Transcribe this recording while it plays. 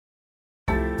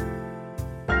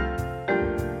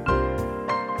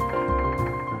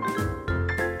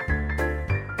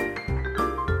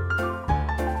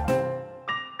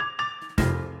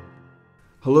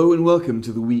Hello and welcome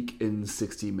to the Week in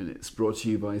 60 Minutes, brought to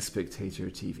you by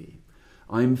Spectator TV.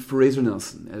 I'm Fraser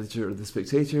Nelson, editor of The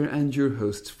Spectator and your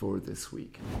host for this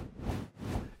week.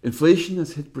 Inflation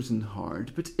has hit Britain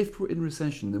hard, but if we're in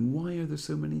recession, then why are there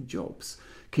so many jobs?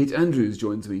 Kate Andrews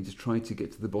joins me to try to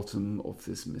get to the bottom of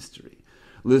this mystery.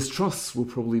 Liz Truss will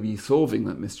probably be solving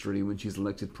that mystery when she's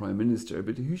elected Prime Minister,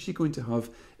 but who's she going to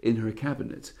have in her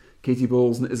cabinet? Katy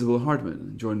Bowles and Isabel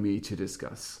Hardman join me to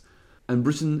discuss. And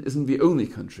Britain isn't the only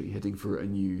country heading for a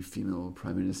new female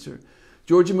Prime Minister.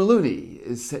 Giorgia Meloni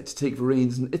is set to take the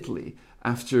reins in Italy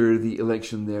after the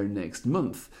election there next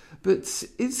month. But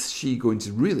is she going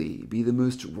to really be the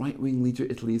most right-wing leader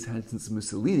Italy's had since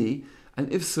Mussolini?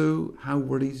 And if so, how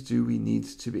worried do we need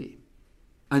to be?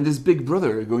 And is Big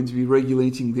Brother going to be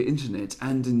regulating the internet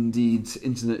and indeed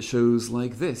internet shows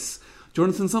like this?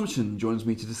 Jonathan Sumption joins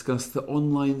me to discuss the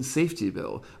online safety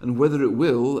bill and whether it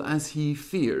will, as he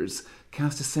fears,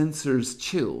 cast a censor's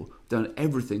chill down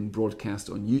everything broadcast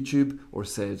on YouTube or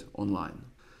said online.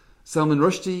 Salman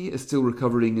Rushdie is still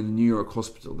recovering in a New York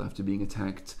hospital after being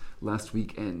attacked last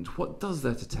weekend. What does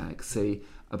that attack say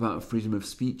about freedom of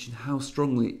speech and how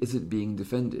strongly is it being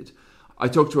defended? I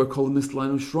talked to our columnist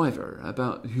Lionel Shriver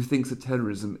about who thinks that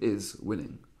terrorism is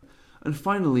winning. And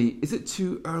finally, is it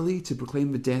too early to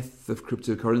proclaim the death of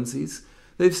cryptocurrencies?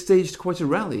 They've staged quite a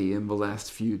rally in the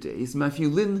last few days. Matthew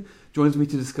Lynn joins me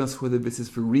to discuss whether this is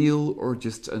for real or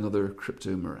just another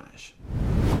crypto mirage.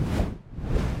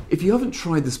 If you haven't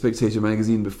tried The Spectator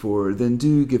magazine before, then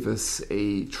do give us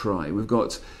a try. We've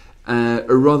got a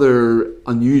rather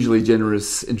unusually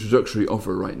generous introductory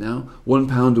offer right now,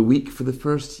 £1 a week for the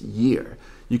first year.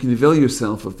 You can avail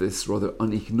yourself of this rather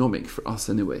uneconomic, for us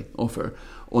anyway, offer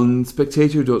on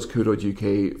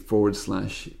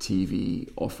spectator.co.uk/TV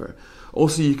offer.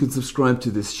 Also, you can subscribe to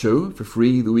this show for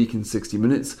free, The Week in 60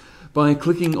 Minutes, by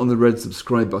clicking on the red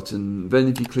subscribe button. Then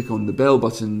if you click on the bell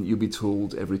button, you'll be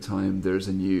told every time there's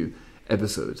a new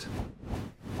episode.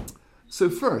 So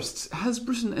first, has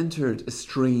Britain entered a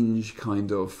strange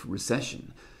kind of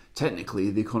recession? Technically,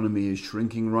 the economy is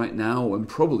shrinking right now, and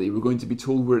probably we're going to be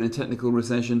told we're in a technical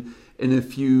recession in a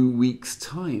few weeks'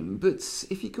 time. But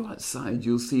if you go outside,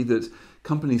 you'll see that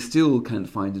companies still can't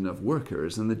find enough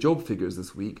workers, and the job figures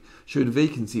this week showed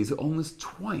vacancies at almost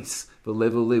twice the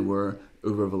level they were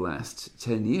over the last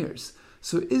 10 years.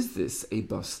 So is this a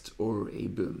bust or a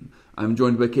boom? I'm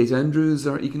joined by Kate Andrews,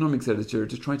 our economics editor,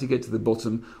 to try to get to the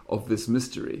bottom of this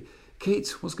mystery. Kate,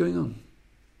 what's going on?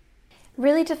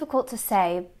 Really difficult to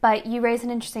say, but you raise an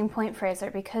interesting point,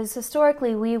 Fraser, because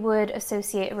historically we would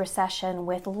associate a recession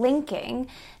with linking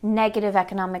negative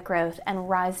economic growth and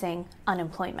rising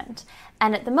unemployment.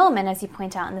 And at the moment, as you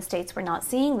point out in the States, we're not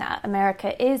seeing that.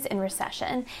 America is in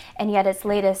recession, and yet its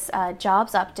latest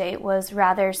jobs update was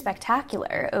rather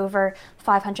spectacular. Over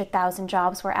 500,000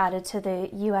 jobs were added to the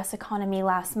U.S. economy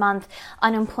last month.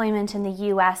 Unemployment in the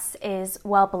U.S. is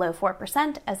well below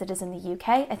 4%, as it is in the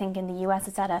U.K. I think in the U.S.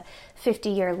 it's at a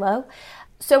 50-year low.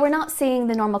 So we're not seeing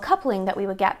the normal coupling that we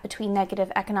would get between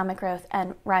negative economic growth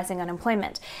and rising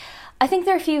unemployment. I think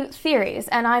there are a few theories,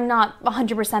 and I'm not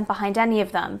 100% behind any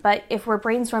of them, but if we're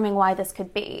brainstorming why this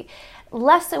could be,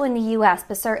 less so in the US,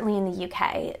 but certainly in the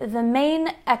UK, the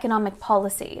main economic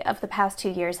policy of the past 2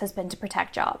 years has been to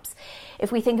protect jobs.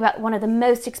 If we think about one of the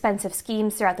most expensive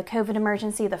schemes throughout the COVID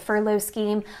emergency, the furlough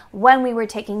scheme, when we were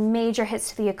taking major hits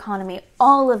to the economy,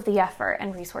 all of the effort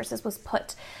and resources was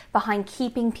put behind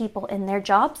keeping people in their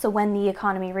jobs, so when the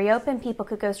economy reopened, people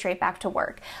could go straight back to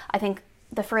work. I think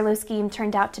the furlough scheme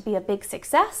turned out to be a big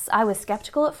success. I was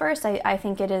skeptical at first. I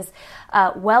think it is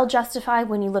well justified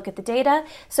when you look at the data.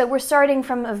 So we're starting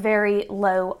from a very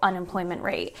low unemployment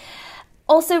rate.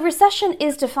 Also, recession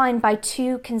is defined by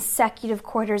 2 consecutive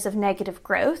quarters of negative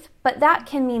growth, but that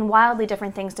can mean wildly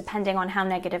different things depending on how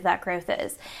negative that growth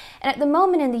is. And at the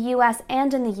moment in the US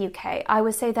and in the UK, I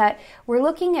would say that we're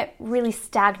looking at really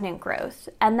stagnant growth,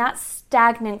 and that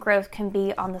stagnant growth can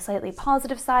be on the slightly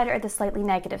positive side or the slightly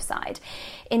negative side.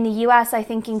 In the US, I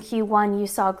think in Q1 you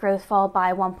saw growth fall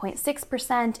by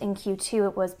 1.6%, in Q2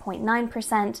 it was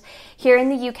 0.9%. Here in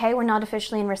the UK, we're not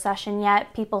officially in recession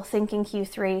yet. People think in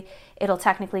Q3 it'll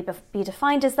technically be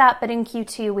defined as that, but in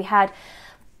Q2 we had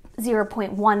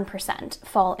 0.1%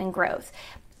 fall in growth.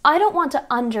 I don't want to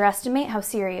underestimate how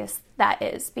serious that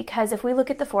is, because if we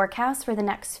look at the forecast for the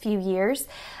next few years,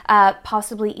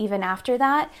 possibly even after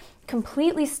that,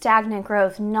 completely stagnant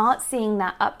growth, not seeing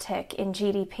that uptick in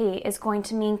GDP is going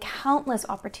to mean countless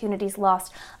opportunities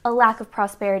lost, a lack of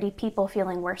prosperity, people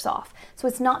feeling worse off. So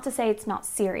it's not to say it's not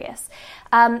serious.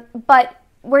 But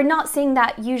we're not seeing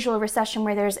that usual recession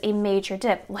where there's a major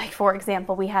dip, like, for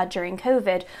example, we had during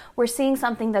COVID. We're seeing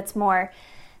something that's more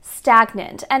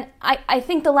stagnant. And I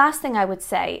think the last thing I would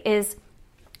say is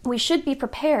we should be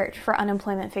prepared for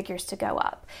unemployment figures to go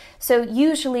up. So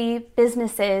usually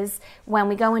businesses, when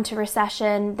we go into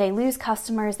recession, they lose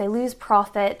customers, they lose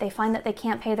profit, they find that they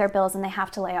can't pay their bills and they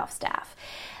have to lay off staff.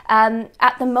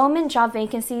 At the moment, job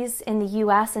vacancies in the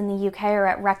US and the UK are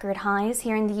at record highs.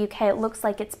 Here in the UK, it looks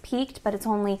like it's peaked, but it's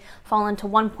only fallen to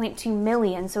 1.2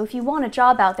 million. So if you want a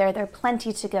job out there, there are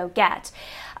plenty to go get.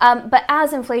 But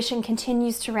as inflation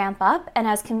continues to ramp up and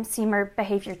as consumer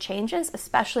behavior changes,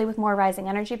 especially with more rising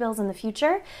energy bills in the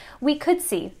future, we could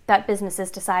see that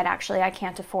businesses decide, actually, I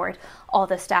can't afford all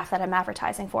the staff that I'm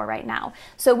advertising for right now.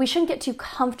 So we shouldn't get too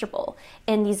comfortable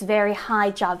in these very high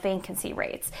job vacancy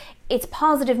rates. It's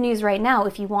positive news right now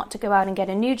if you want to go out and get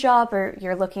a new job or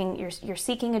you're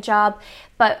seeking a job,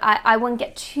 but I wouldn't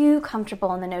get too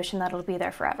comfortable in the notion that it'll be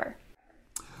there forever.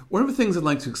 One of the things I'd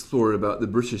like to explore about the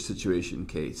British situation,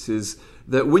 Kate, is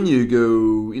that when you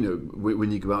go,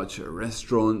 when you go out to a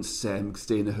restaurant, stay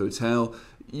in a hotel,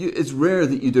 it's rare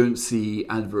that you don't see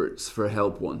adverts for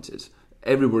help wanted.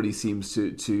 Everybody seems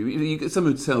to some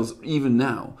hotels, even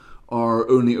now, are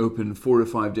only open 4 or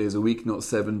 5 days a week, not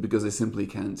 7, because they simply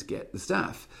can't get the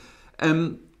staff.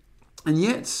 And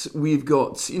yet we've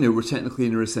got, we're technically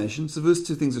in a recession, so those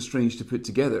two things are strange to put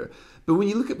together. But when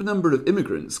you look at the number of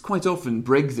immigrants, quite often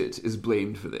Brexit is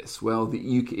blamed for this. Well,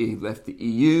 the UK left the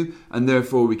EU, and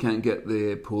therefore we can't get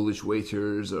the Polish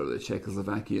waiters or the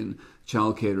Czechoslovakian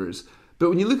child carers. But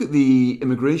when you look at the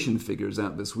immigration figures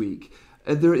out this week,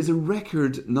 there is a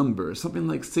record number, something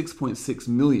like 6.6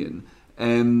 million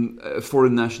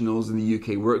foreign nationals in the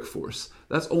UK workforce.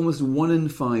 That's almost 1 in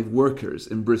 5 workers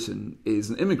in Britain is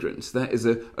an immigrant. That is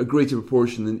a greater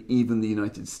proportion than even the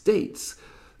United States.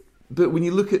 But when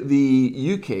you look at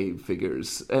the UK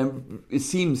figures, it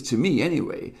seems to me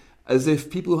anyway, as if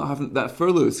people haven't, that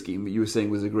furlough scheme that you were saying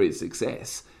was a great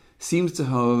success, seems to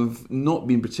have not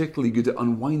been particularly good at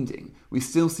unwinding. We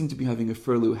still seem to be having a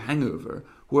furlough hangover,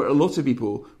 where a lot of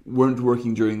people weren't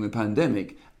working during the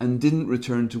pandemic and didn't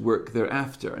return to work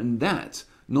thereafter. And that,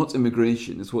 not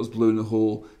immigration, is what's blown a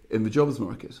hole in the jobs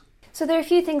market. So there are a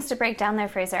few things to break down there,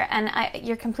 Fraser, and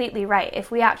you're completely right. If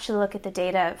we actually look at the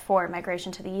data for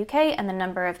migration to the UK and the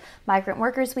number of migrant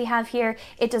workers we have here,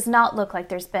 it does not look like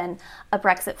there's been a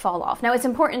Brexit fall off. Now, it's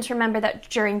important to remember that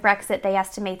during Brexit, they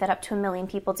estimate that up to 1 million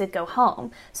people did go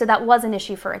home. So that was an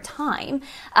issue for a time.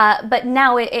 But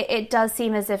now it does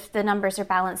seem as if the numbers are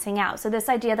balancing out. So this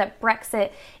idea that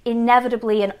Brexit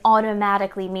inevitably and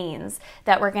automatically means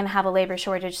that we're going to have a labor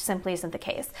shortage simply isn't the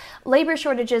case. Labor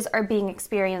shortages are being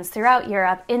experienced throughout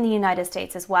Europe, in the United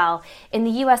States as well. In the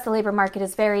US, the labor market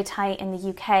is very tight. In the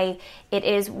UK,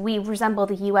 we resemble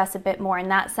the US a bit more in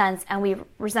that sense, and we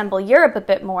resemble Europe a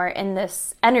bit more in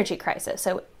this energy crisis.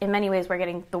 So in many ways, we're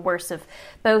getting the worst of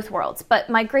both worlds. But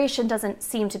migration doesn't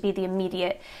seem to be the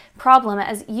immediate problem.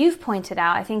 As you've pointed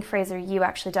out, I think, Fraser, you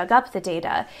actually dug up the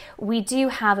data. We do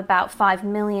have about 5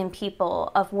 million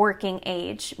people of working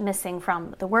age missing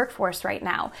from the workforce right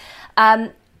now.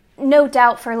 No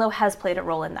doubt furlough has played a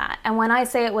role in that. And when I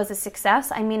say it was a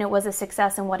success, I mean it was a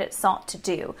success in what it sought to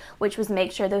do, which was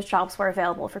make sure those jobs were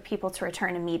available for people to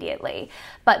return immediately.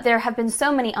 But there have been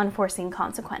so many unforeseen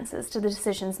consequences to the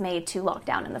decisions made to lock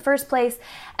down in the first place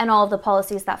and all of the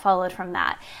policies that followed from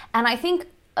that. And I think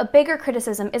a bigger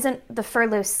criticism isn't the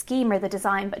furlough scheme or the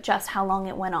design, but just how long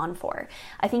it went on for.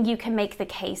 I think you can make the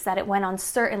case that it went on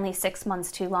certainly 6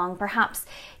 months too long, perhaps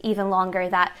even longer,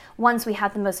 that once we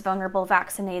had the most vulnerable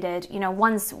vaccinated,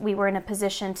 once we were in a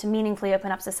position to meaningfully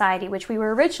open up society, which we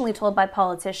were originally told by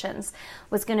politicians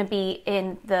was going to be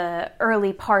in the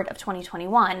early part of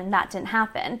 2021, and that didn't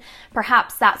happen.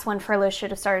 Perhaps that's when furlough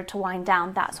should have started to wind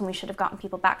down. That's when we should have gotten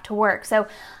people back to work. So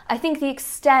I think the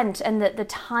extent and the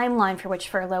timeline for which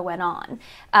furlough went on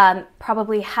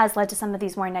probably has led to some of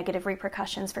these more negative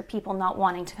repercussions for people not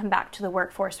wanting to come back to the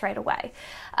workforce right away.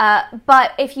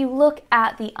 But if you look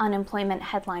at the unemployment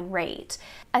headline rate,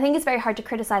 I think it's very hard to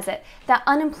criticize it. That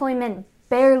unemployment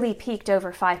barely peaked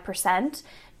over 5%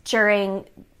 during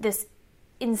this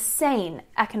insane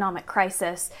economic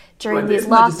crisis during these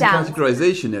lockdowns. It's a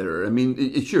categorization error. I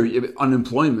mean, sure,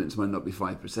 unemployment might not be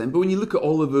 5%, but when you look at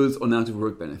all of those on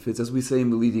out-of-work benefits, as we say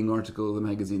in the leading article of the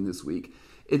magazine this week,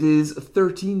 it is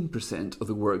 13% of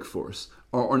the workforce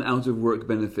are on out-of-work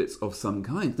benefits of some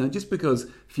kind. Now, just because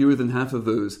fewer than half of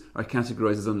those are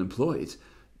categorized as unemployed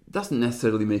doesn't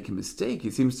necessarily make a mistake.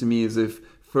 It seems to me as if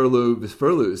this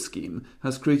furlough scheme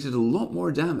has created a lot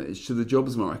more damage to the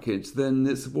jobs market than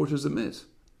its supporters admit.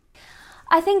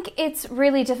 I think it's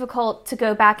really difficult to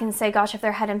go back and say, gosh, if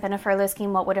there hadn't been a furlough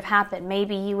scheme, what would have happened?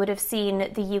 Maybe you would have seen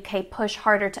the UK push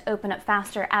harder to open up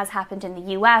faster, as happened in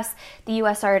the US. The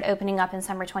US started opening up in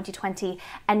summer 2020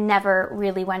 and never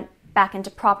really went back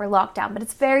into proper lockdown. But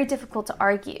it's very difficult to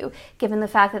argue, given the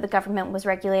fact that the government was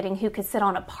regulating who could sit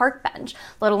on a park bench,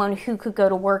 let alone who could go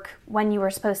to work when you were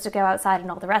supposed to go outside and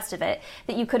all the rest of it,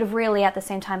 that you could have really at the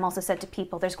same time also said to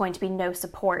people, there's going to be no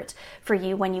support for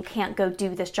you when you can't go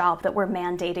do this job that we're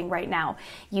mandating right now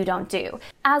you don't do.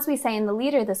 As we say in the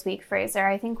leader this week, Fraser,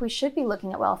 I think we should be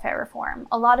looking at welfare reform.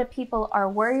 A lot of people are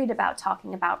worried about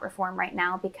talking about reform right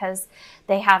now because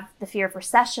they have the fear of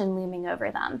recession looming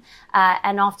over them.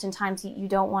 And oftentimes you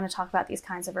don't want to talk about these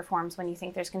kinds of reforms when you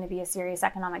think there's going to be a serious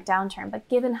economic downturn. But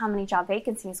given how many job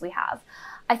vacancies we have,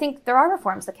 I think there are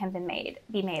reforms that can be made.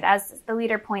 As the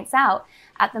leader points out,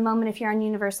 at the moment, if you're on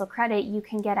universal credit, you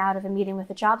can get out of a meeting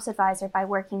with a jobs advisor by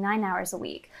working 9 hours a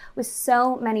week. With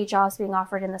so many jobs being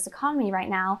offered in this economy right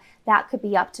now, that could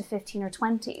be up to 15 or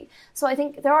 20. So I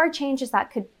think there are changes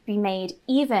that could be made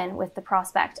even with the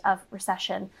prospect of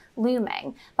recession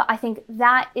looming. But I think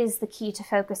that is the key to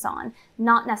focus on,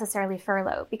 not necessarily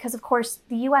furlough, because of course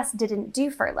the US didn't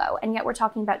do furlough, and yet we're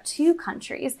talking about two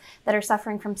countries that are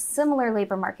suffering from similar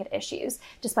labor market issues,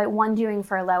 despite one doing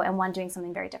furlough and one doing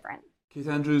something very different. Kate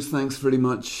Andrews, thanks very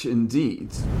much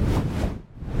indeed.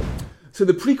 So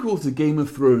the prequel to Game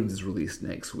of Thrones is released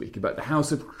next week about the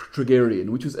House of Targaryen,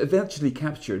 which was eventually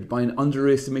captured by an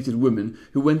underestimated woman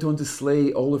who went on to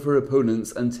slay all of her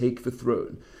opponents and take the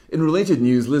throne. In related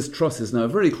news, Liz Truss is now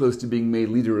very close to being made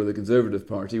leader of the Conservative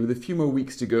Party, with a few more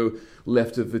weeks to go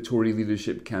left of the Tory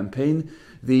leadership campaign.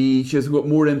 She has got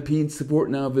more MP support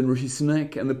now than Rishi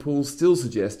Sunak, and the polls still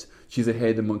suggest she's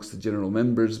ahead amongst the general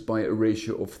members by a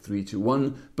ratio of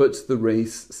 3-1, but the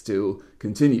race still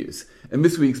continues. In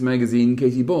this week's magazine,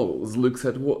 Katie Bowles looks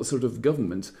at what sort of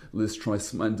government Liz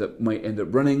Truss might end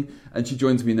up running, and she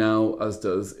joins me now, as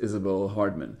does Isabel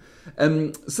Hardman.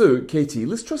 So, Katie,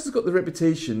 Liz Truss has got the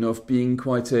reputation of being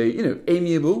quite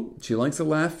amiable. She likes a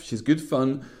laugh, she's good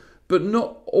fun, but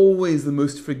not always the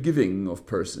most forgiving of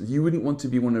persons. You wouldn't want to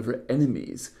be one of her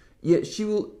enemies. Yet she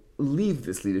will leave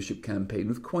this leadership campaign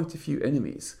with quite a few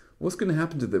enemies. What's going to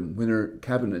happen to them when her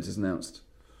cabinet is announced?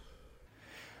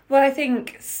 Well, I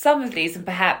think some of these, and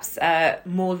perhaps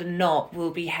more than not,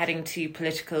 will be heading to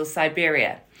political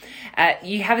Siberia.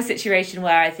 You have a situation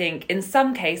where I think in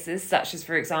some cases, such as,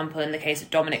 for example, in the case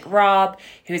of Dominic Raab,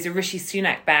 who is a Rishi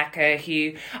Sunak backer,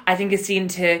 who I think is seen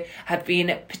to have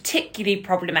been particularly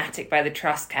problematic by the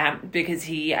Truss camp because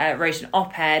he wrote an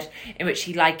op-ed in which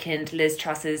he likened Liz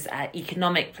Truss's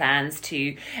economic plans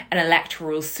to an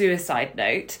electoral suicide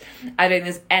note. I don't think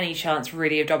there's any chance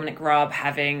really of Dominic Raab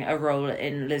having a role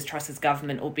in Liz Truss's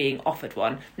government or being offered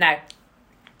one. Now,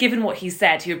 given what he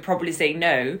said, he would probably say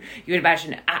no. You would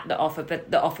imagine at the offer, but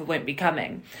the offer won't be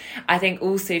coming. I think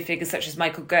also figures such as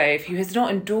Michael Gove, who has not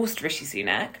endorsed Rishi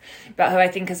Sunak, but who I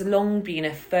think has long been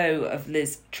a foe of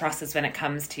Liz Truss's when it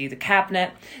comes to the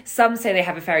cabinet. Some say they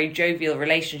have a very jovial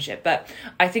relationship, but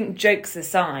I think jokes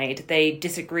aside, they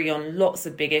disagree on lots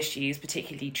of big issues,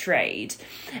 particularly trade.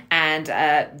 And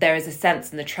there is a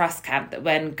sense in the Truss camp that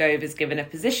when Gove is given a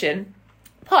position,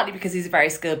 partly because he's a very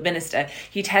skilled minister,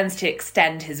 he tends to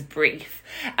extend his brief,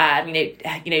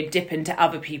 dip into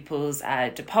other people's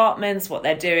departments, what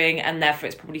they're doing, and therefore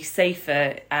it's probably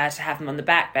safer to have him on the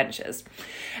backbenches.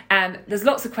 And there's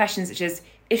lots of questions such as,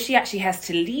 if she actually has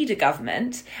to lead a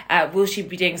government, will she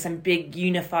be doing some big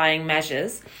unifying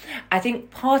measures? I think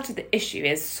part of the issue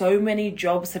is so many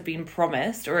jobs have been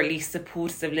promised, or at least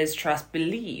supporters of Liz Truss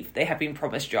believe they have been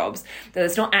promised jobs, that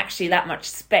there's not actually that much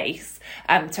space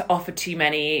to offer too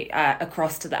many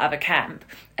across to the other camp.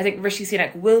 I think Rishi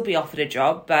Sunak will be offered a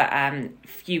job, but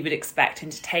few would expect him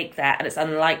to take that, and it's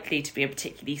unlikely to be a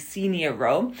particularly senior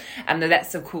role. And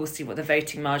let's, of course, see what the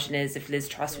voting margin is if Liz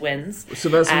Truss wins. So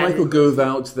that's Michael Gove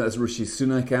out, that's Rishi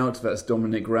Sunak out, that's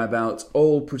Dominic Raab out,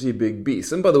 all pretty big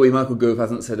beasts. And by the way, Michael Gove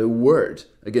hasn't said a word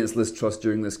against Liz Truss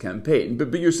during this campaign.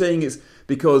 But you're saying it's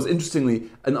because, interestingly,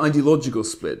 an ideological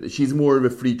split, that she's more of a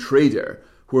free trader,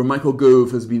 where Michael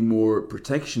Gove has been more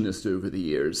protectionist over the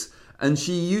years. And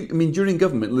during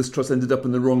government, Liz Truss ended up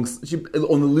on the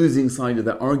losing side of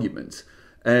that argument.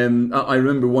 I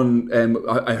remember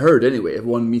I heard anyway, of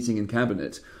one meeting in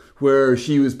cabinet where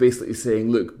she was basically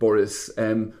saying, look, Boris,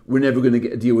 we're never going to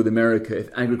get a deal with America if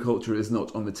agriculture is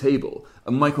not on the table.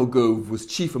 And Michael Gove was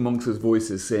chief amongst his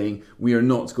voices saying, we are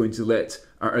not going to let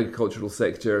our agricultural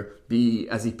sector be,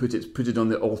 as he put it on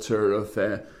the altar of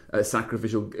a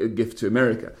sacrificial gift to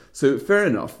America. So fair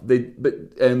enough, they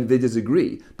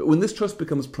disagree. But when Liz Truss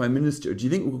becomes Prime Minister, do you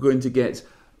think we're going to get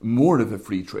more of a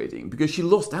free trading? Because she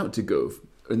lost out to Gove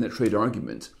in that trade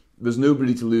argument. There's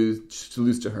nobody to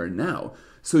lose to her now.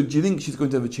 So do you think she's going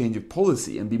to have a change of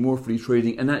policy and be more free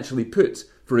trading and actually put,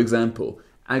 for example,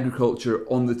 agriculture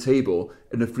on the table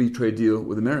in a free trade deal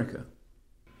with America?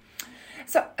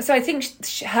 So I think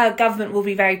her government will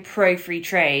be very pro-free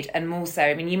trade, and more so,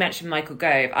 I mean, you mentioned Michael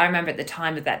Gove. I remember at the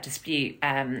time of that dispute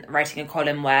writing a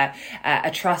column where a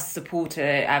Truss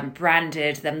supporter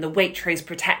branded them the Waitrose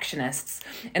protectionists,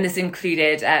 and this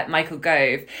included Michael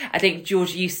Gove. I think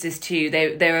George Eustice too,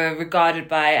 they were regarded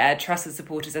by Truss's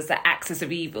supporters as the axis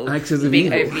of evil,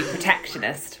 being overly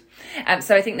protectionist.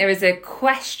 So I think there is a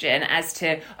question as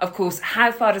to, of course, how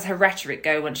far does her rhetoric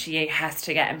go when she has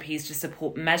to get MPs to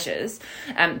support measures.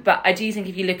 But I do think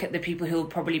if you look at the people who will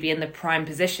probably be in the prime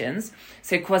positions,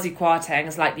 so Kwasi Kwarteng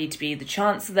is likely to be the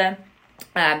Chancellor.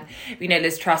 We know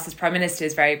Liz Truss as Prime Minister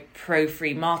is very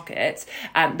pro-free market.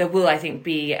 There will, I think,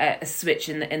 be a switch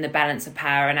in the balance of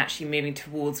power and actually moving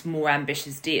towards more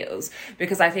ambitious deals,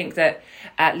 because I think that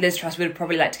Liz Truss would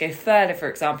probably like to go further, for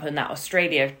example, in that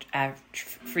Australia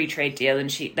free trade deal than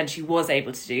she was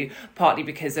able to do, partly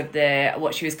because of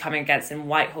what she was coming against in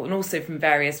Whitehall and also from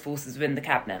various forces within the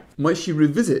cabinet. Might she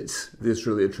revisit the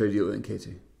Australia trade deal then,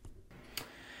 Katie?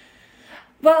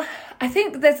 Well, I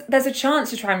think there's a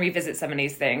chance to try and revisit some of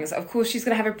these things. Of course, she's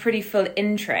going to have a pretty full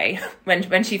in-tray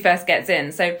when she first gets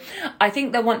in. So I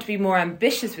think they'll want to be more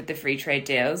ambitious with the free trade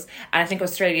deals. And I think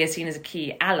Australia is seen as a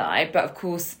key ally. But of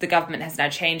course, the government has now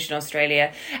changed in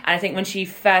Australia. And I think when she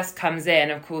first comes in,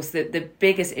 of course, the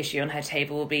biggest issue on her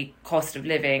table will be cost of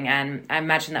living. And I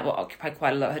imagine that will occupy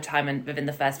quite a lot of her time within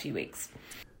the first few weeks.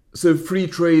 So free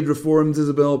trade reforms,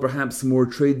 Isabel, perhaps more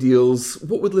trade deals.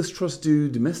 What would Liz Truss do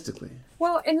domestically?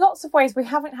 Well, in lots of ways, we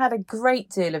haven't had a great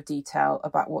deal of detail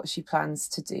about what she plans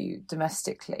to do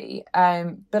domestically.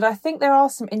 But I think there are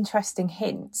some interesting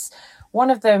hints. One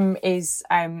of them is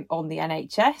on the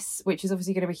NHS, which is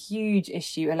obviously going to be a huge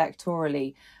issue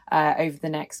electorally over the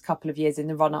next couple of years in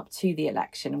the run-up to the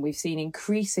election. And we've seen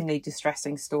increasingly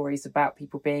distressing stories about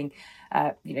people being,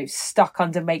 stuck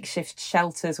under makeshift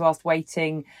shelters whilst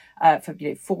waiting for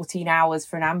 14 hours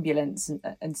for an ambulance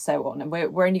and so on. And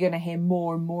we're only going to hear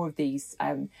more and more of these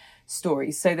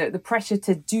stories, so that the pressure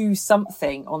to do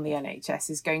something on the NHS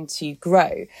is going to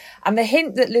grow. And the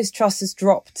hint that Liz Truss has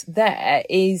dropped there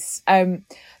is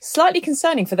slightly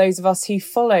concerning for those of us who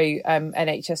follow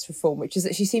NHS reform, which is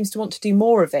that she seems to want to do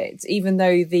more of it, even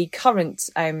though the current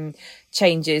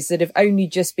changes that have only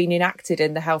just been enacted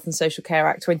in the Health and Social Care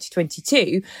Act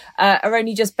 2022 are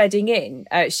only just bedding in.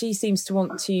 She seems to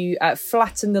want to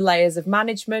flatten the layers of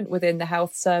management within the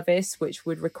health service, which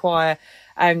would require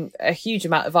a huge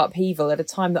amount of upheaval at a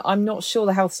time that I'm not sure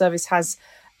the health service has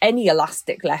any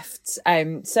elastic left,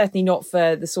 certainly not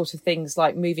for the sort of things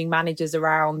like moving managers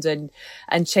around and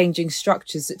changing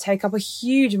structures that take up a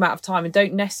huge amount of time and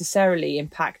don't necessarily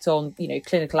impact on,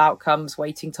 clinical outcomes,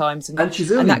 waiting times. And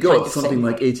she's only got something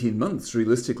like 18 months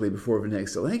realistically before the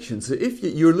next election. So if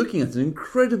you're looking at an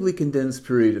incredibly condensed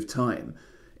period of time,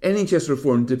 NHS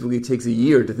reform typically takes a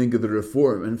year to think of the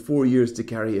reform and 4 years to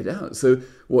carry it out. So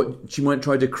she might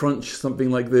try to crunch something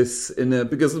like this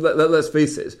because let's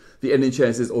face it, the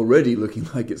NHS is already looking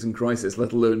like it's in crisis,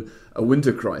 let alone a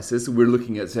winter crisis. We're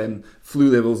looking at flu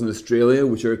levels in Australia,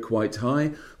 which are quite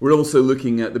high. We're also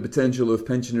looking at the potential of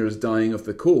pensioners dying of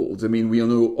the cold. I mean, we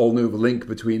all know the link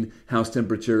between house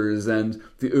temperatures and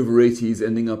the over 80s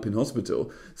ending up in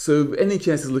hospital. So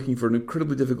NHS is looking for an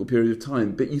incredibly difficult period of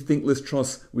time. But you think Liz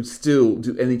Truss would still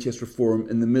do NHS reform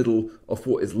in the middle of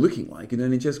what is looking like an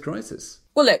NHS crisis?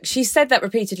 Well, look, she said that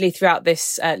repeatedly throughout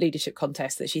this leadership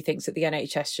contest, that she thinks that the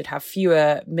NHS should have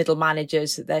fewer middle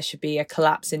managers, that there should be a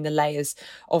collapse in the layers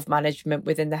of management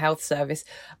within the health service.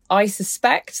 I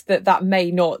suspect that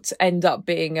may not end up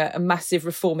being a massive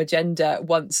reform agenda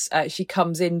once she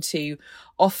comes into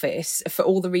office, for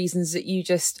all the reasons that you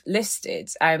just listed.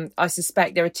 I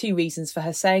suspect there are two reasons for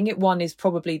her saying it. One is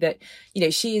probably that,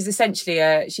 she is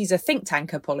essentially she's a think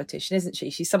tanker politician, isn't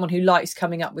she? She's someone who likes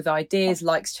coming up with ideas,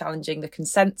 likes challenging the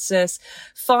consensus,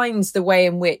 finds the way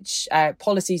in which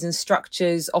policies and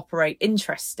structures operate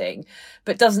interesting,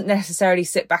 but doesn't necessarily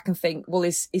sit back and think, well,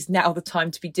 is now the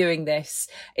time to be doing this?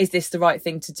 Is this the right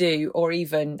thing to do? Or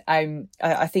even,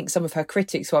 I think some of her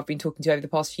critics who I've been talking to over the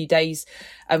past few days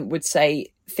would say,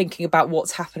 thinking about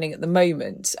what's happening at the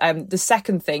moment. The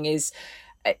second thing is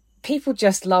people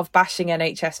just love bashing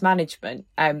NHS management,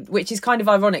 which is kind of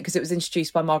ironic because it was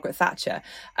introduced by Margaret Thatcher.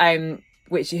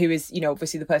 who is,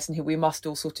 obviously the person who we must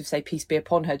all sort of say peace be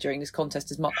upon her during this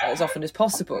contest as often as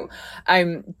possible.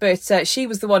 But she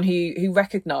was the one who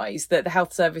recognised that the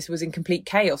health service was in complete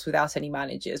chaos without any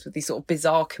managers, with these sort of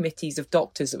bizarre committees of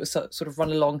doctors that were sort of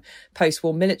run along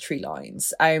post-war military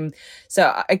lines.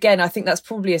 So again, I think that's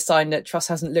probably a sign that Truss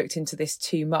hasn't looked into this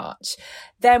too much.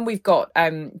 Then we've got,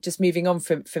 just moving on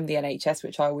from the NHS,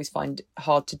 which I always find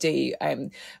hard to do.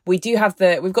 We've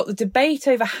got the debate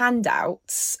over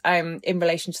handouts in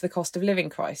relation to the cost of living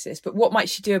crisis. But what might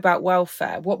she do about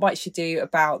welfare? What might she do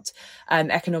about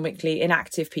economically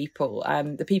inactive people?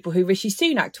 The people who Rishi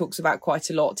Sunak talks about quite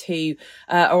a lot, who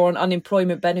are on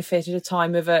unemployment benefit at a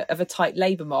time of a tight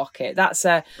labour market. That's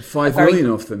 5 million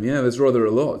of them. Yeah, that's rather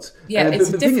a lot. Yeah, it's but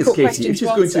a the thing is, difficult Katie, question if she's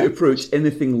to going answer. to approach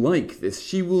anything like this,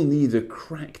 she will need a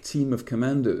crack team of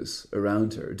commandos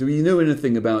around her. Do we know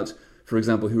anything about, for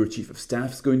example, who her chief of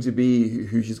staff is going to be,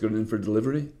 who she's going in for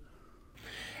delivery?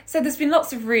 So there's been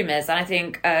lots of rumours, and I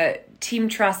think Team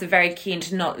Truss are very keen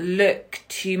to not look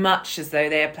too much as though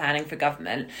they are planning for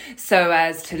government, so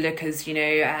as to look as,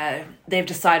 they've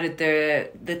decided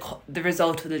the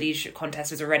result of the leadership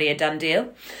contest is already a done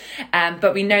deal.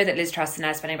 But we know that Liz Truss is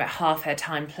now spending about half her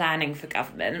time planning for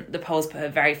government. The polls put her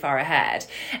very far ahead.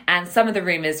 And some of the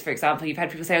rumours, for example, you've had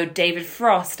people say, David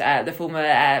Frost, the former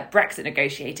Brexit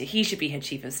negotiator, he should be her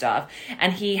chief of staff,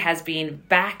 and he has been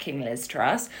backing Liz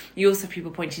Truss. You also have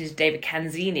people pointing to David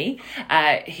Canzini,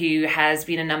 who has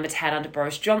been a number 10 under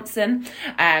Boris Johnson,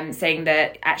 saying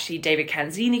that actually David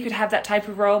Canzini could have that type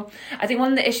of role. I think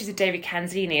one of the issues with David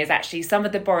Canzini is actually some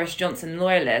of the Boris Johnson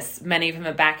loyalists, many of them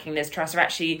are backing Liz Truss, are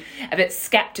actually a bit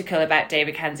sceptical about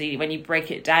David Canzini when you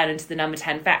break it down into the number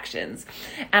 10 factions.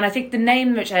 And I think the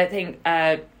name which I think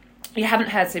you haven't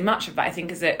heard so much of, but I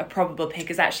think is a probable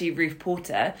pick, is actually Ruth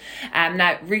Porter.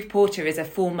 Now, Ruth Porter is a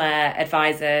former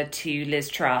advisor to Liz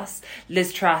Truss.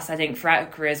 Liz Truss, I think, throughout her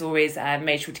career has always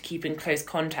made sure to keep in close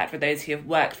contact with those who have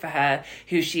worked for her,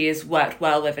 who she has worked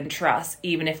well with and trust,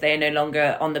 even if they are no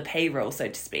longer on the payroll, so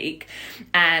to speak.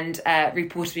 And Ruth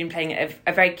Porter's been playing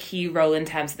a very key role in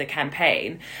terms of the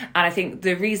campaign. And I think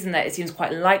the reason that it seems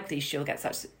quite likely she'll get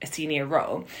such a senior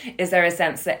role is there a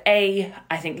sense that,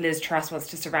 I think Liz Truss wants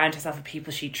to surround herself with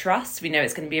people she trusts. We know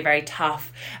it's going to be a very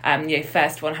tough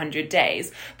first 100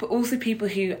 days, but also people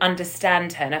who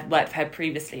understand her and have worked for her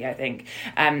previously, I think,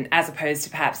 as opposed to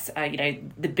perhaps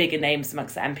the bigger names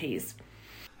amongst the MPs.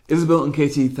 Isabel and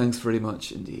Katie, thanks very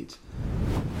much indeed.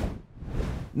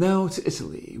 Now to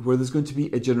Italy, where there's going to be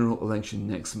a general election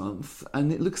next month,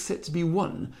 and it looks set to be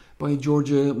won by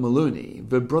Giorgia Meloni.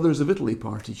 The Brothers of Italy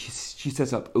party she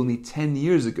set up only 10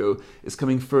 years ago is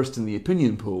coming first in the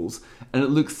opinion polls, and it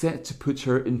looks set to put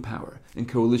her in power, in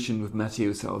coalition with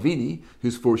Matteo Salvini,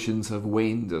 whose fortunes have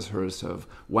waned as hers have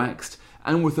waxed,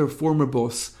 and with her former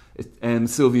boss,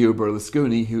 Silvio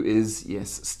Berlusconi, who is,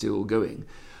 yes, still going.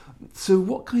 So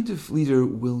what kind of leader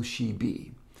will she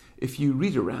be? If you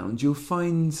read around, you'll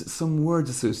find some words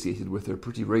associated with her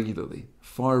pretty regularly.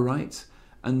 Far-right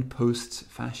and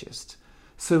post-fascist.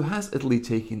 So has Italy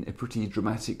taken a pretty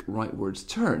dramatic rightwards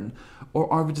turn,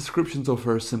 or are the descriptions of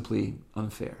her simply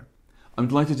unfair? I'm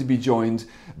delighted to be joined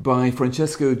by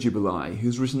Francesco Giubilai,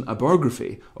 who's written a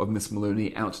biography of Miss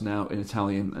Meloni, out now in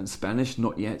Italian and Spanish,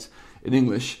 not yet in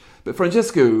English. But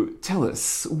Francesco, tell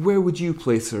us, where would you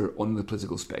place her on the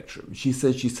political spectrum? She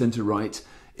says she's centre-right.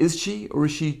 Is she, or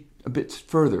is she a bit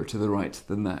further to the right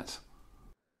than that?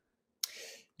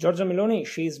 Giorgia Meloni,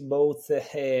 she's both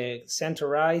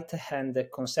centre-right and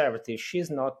conservative.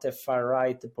 She's not a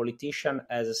far-right politician,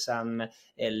 as some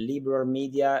liberal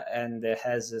media and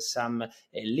has some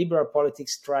liberal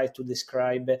politics try to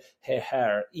describe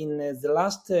her. In the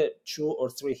last 2 or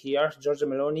 3 years, Giorgia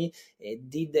Meloni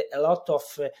did a lot of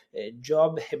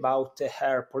job about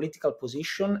her political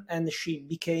position, and she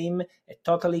became a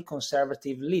totally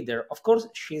conservative leader. Of course,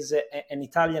 she's an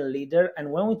Italian leader,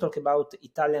 and when we talk about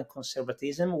Italian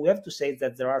conservatism, we have to say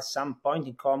that there are some points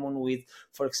in common with,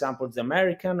 for example, the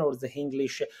American or the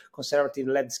English conservative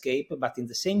landscape, but in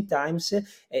the same times,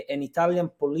 an Italian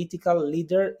political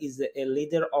leader is a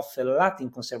leader of Latin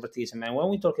conservatism. And when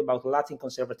we talk about Latin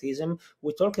conservatism,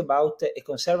 we talk about a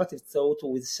conservative thought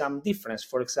with some difference.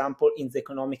 For example, in the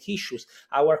economic issues,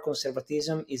 our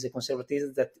conservatism is a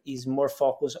conservatism that is more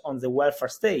focused on the welfare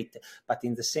state, but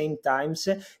in the same times,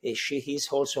 she is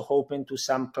also open to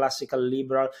some classical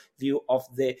liberal view of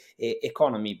the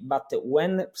economy. But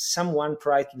when someone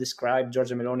tried to describe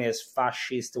Giorgia Meloni as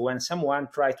fascist, when someone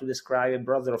tried to describe a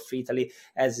Brother of Italy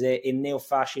as a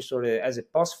neo-fascist or as a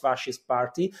post-fascist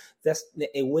party, that's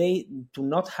a way to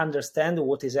not understand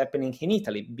what is happening in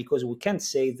Italy, because we can't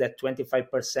say that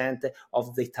 25%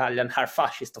 of the Italians are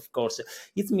fascist, of course.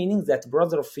 It's meaning that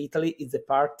Brother of Italy is a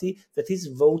party that is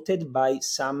voted by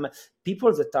some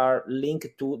people that are linked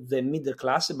to the middle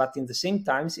class, but in the same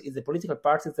time is a political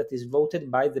party that is voted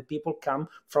by the people come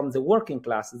from the working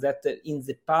class that in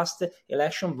the past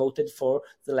election voted for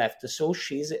the left. So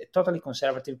she's a totally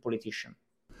conservative politician.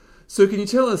 So can you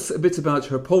tell us a bit about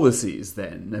her policies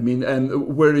then? I mean,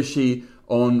 where is she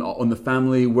on the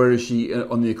family? Where is she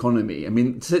on the economy? I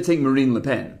mean, take Marine Le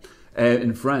Pen.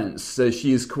 In France,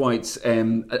 she is quite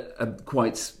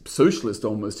socialist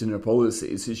almost in her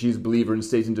policies. She's a believer in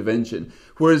state intervention.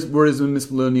 Whereas Ms.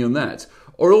 Meloni on that?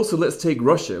 Or also, let's take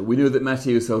Russia. We know that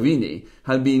Matteo Salvini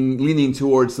had been leaning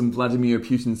towards some Vladimir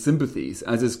Putin sympathies,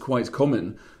 as is quite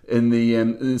common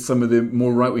in some of the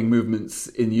more right-wing movements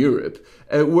in Europe.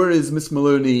 Where is Ms.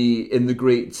 Meloni in the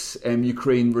great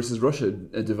Ukraine versus Russia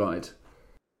divide?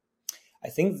 I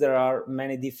think there are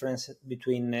many differences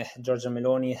between Giorgia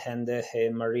Meloni and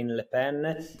Marine Le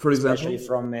Pen, for example, especially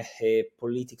from a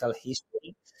political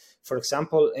history. For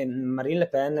example, in Marine Le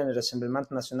Pen and Rassemblement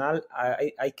National,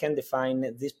 I can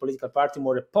define this political party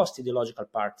more a post-ideological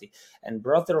party. And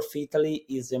Brother of Italy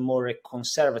is a more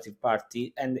conservative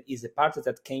party and is a party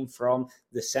that came from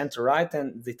the center-right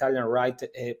and the Italian right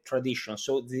tradition.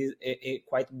 So this is a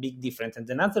quite big difference. And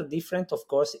another difference, of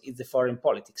course, is the foreign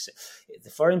politics. The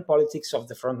foreign politics of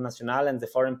the Front National and the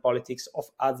foreign politics of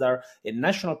other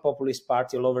national populist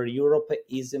party all over Europe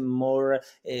is more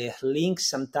linked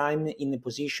sometimes in a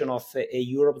position of a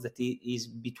Europe that is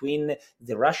between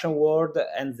the Russian world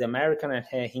and the American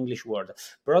and English world.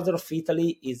 Brother of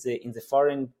Italy is in the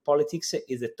foreign politics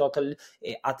is a total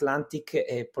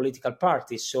Atlantic political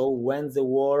party. So when the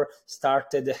war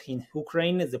started in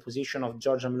Ukraine, the position of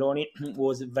Giorgia Meloni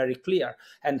was very clear,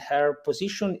 and her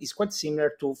position is quite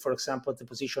similar to, for example, the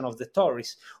position of the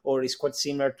Tories, or is quite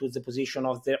similar to the position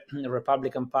of the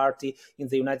Republican Party in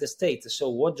the United States. So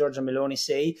what Giorgia Meloni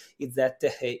say is that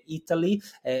Italy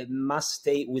must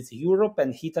stay with Europe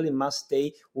and Italy must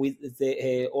stay with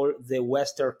all the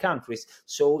Western countries.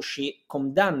 So she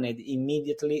condemned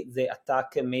immediately the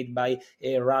attack made by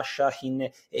Russia in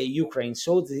Ukraine.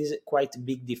 So this is quite a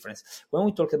big difference. When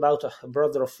we talk about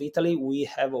Brother of Italy, we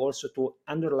have also to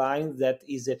underline that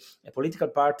is a political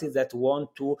party that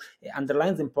want to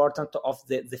underline the importance of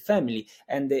the family,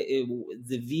 and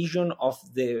the vision of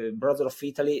the Brother of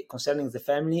Italy concerning the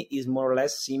family is more or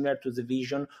less similar to the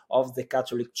vision of the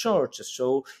Catholic Church.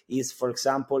 So is, for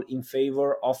example, in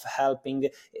favor of helping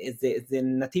the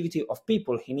nativity of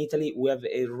people. In Italy, we have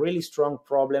a really strong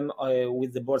problem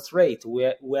with the birth rate. We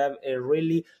have a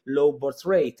really low birth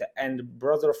rate, and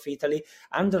Brother of Italy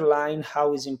underline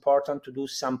how it's important to do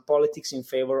some politics in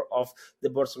favor of the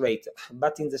birth rate.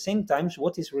 But in the same time,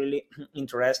 what is really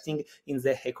interesting in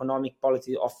the economic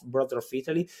policy of Brother of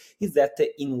Italy is that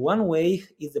in one way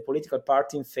is the political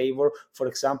party in favor, for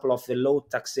example, of the low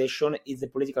taxation, is the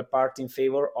political party in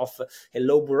favor of a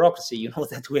low bureaucracy. You know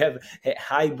that we have a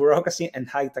high bureaucracy and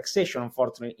high taxation,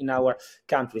 unfortunately, in our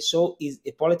country. So is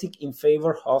a politic in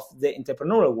favor of the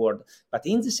entrepreneurial world. But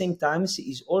in the same time,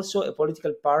 is also a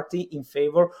political party in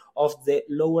favor of the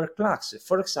lower class.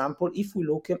 For example, if we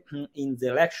look in the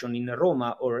election in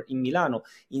Roma or in Milano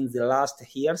in the last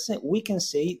years, we can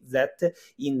say that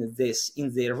in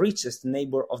the richest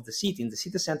neighbor of the city, in the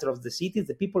city center of the city,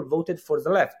 the people voted for the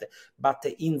left. But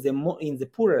in the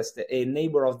poorest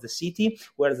neighbor of the city,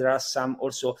 where there are some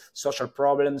also social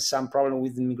problems, some problem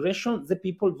with immigration, the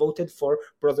people voted for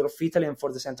Brother of Italy and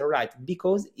for the center right,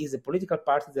 because it's a political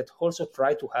party that also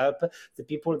try to help the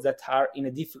people that are in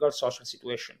a difficult social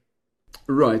situation.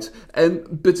 Right.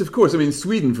 But of course, I mean,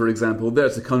 Sweden, for example,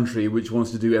 that's a country which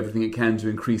wants to do everything it can to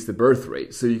increase the birth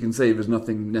rate. So you can say there's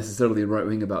nothing necessarily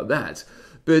right-wing about that.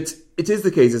 But it is the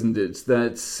case, isn't it,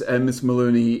 that Ms.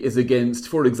 Meloni is against,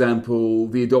 for example,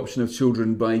 the adoption of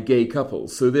children by gay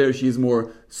couples. So there she is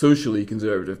more socially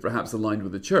conservative, perhaps aligned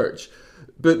with the church.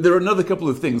 But there are another couple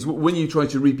of things. When you try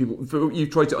to read people, you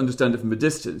try to understand it from a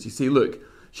distance. You see, look,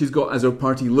 she's got as her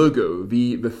party logo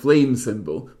the flame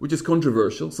symbol, which is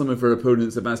controversial. Some of her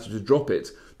opponents have asked her to drop it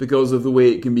because of the way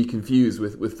it can be confused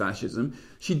with fascism.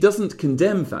 She doesn't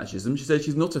condemn fascism. She says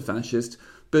she's not a fascist,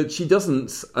 but she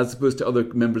doesn't, as opposed to other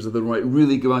members of the right,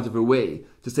 really go out of her way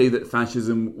to say that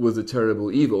fascism was a terrible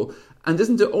evil. And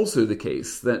isn't it also the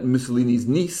case that Mussolini's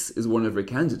niece is one of her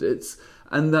candidates?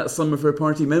 and that some of her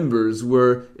party members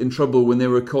were in trouble when they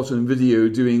were caught on video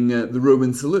doing the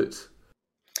Roman salute.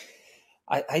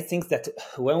 I think that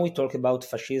when we talk about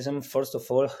fascism, first of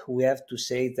all, we have to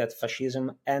say that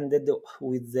fascism ended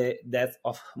with the death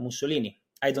of Mussolini.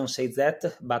 I don't say that,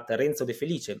 but Renzo De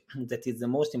Felice, that is the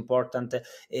most important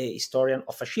historian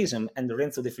of fascism, and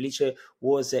Renzo De Felice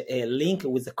was a link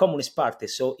with the Communist Party,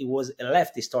 so he was a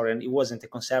left historian, he wasn't a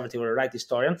conservative or a right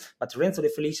historian, but Renzo De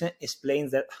Felice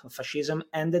explains that fascism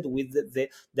ended with the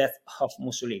death of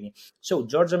Mussolini. So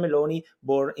Giorgia Meloni,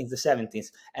 born in the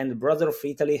 70s, and Brother of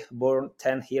Italy, born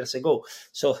 10 years ago.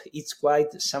 So it's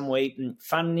quite some way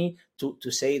funny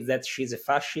to say that she's a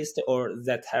fascist or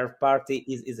that her party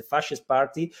is a fascist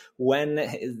party when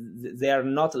they are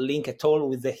not linked at all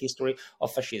with the history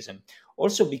of fascism.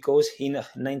 Also because in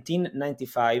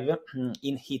 1995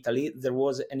 in Italy there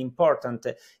was an important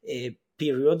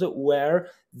period where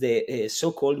the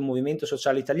so-called Movimento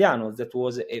Sociale Italiano, that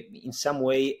was in some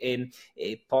way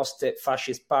a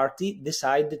post-fascist party,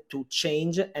 decided to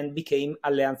change and became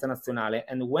Alleanza Nazionale.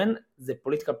 And when the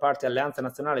political party Alleanza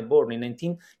Nazionale, born in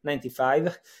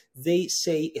 1995, they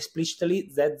say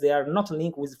explicitly that they are not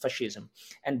linked with fascism.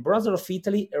 And Brother of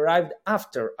Italy arrived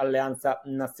after Alleanza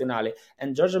Nazionale.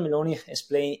 And Giorgia Meloni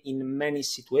explained in many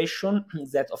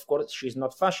situations that, of course, she is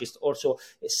not fascist, also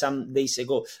some days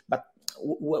ago. But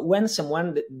when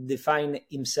someone defines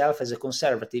himself as a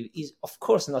conservative, is of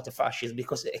course not a fascist,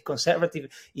 because a conservative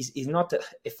is not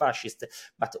a fascist.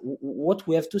 But what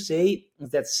we have to say is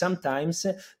that sometimes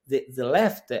the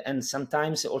left and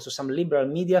sometimes also some liberal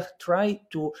media try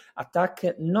to attack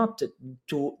not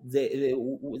to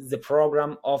the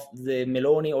program of the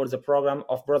Meloni or the program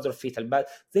of Brother of Italy, but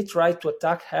they try to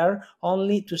attack her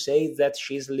only to say that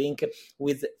she's linked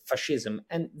with fascism.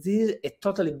 And this is a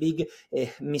totally big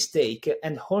mistake.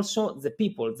 And also the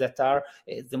people that are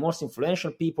the most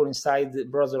influential people inside the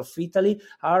Brother of Italy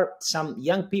are some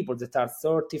young people that are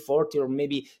 30, 40 or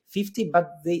maybe 50, but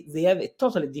they have a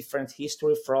totally different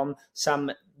history from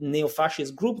some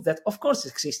neo-fascist group that of course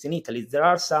exist in Italy. There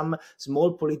are some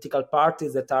small political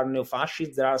parties that are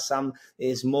neo-fascist, there are some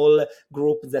small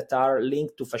groups that are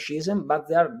linked to fascism, but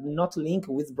they are not linked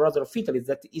with Brother of Italy,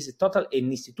 that is an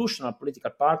institutional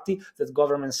political party that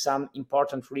governs some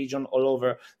important region all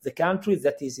over the country,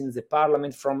 that is in the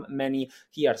parliament from many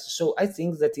years. So I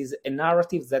think that is a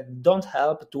narrative that don't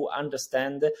help to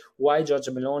understand why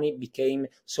Giorgia Meloni became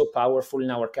so powerful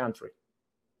in our country.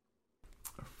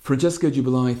 Francesca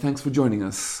Giubilai, thanks for joining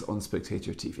us on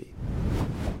Spectator TV.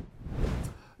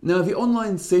 Now, the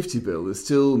online safety bill is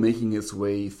still making its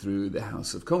way through the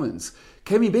House of Commons.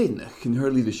 Kemi Badenoch, in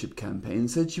her leadership campaign,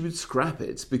 said she would scrap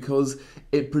it because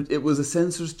it was a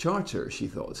censor's charter, she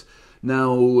thought.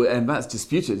 Now, that's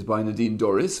disputed by Nadine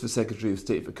Dorries, the Secretary of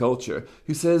State for Culture,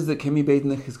 who says that Kemi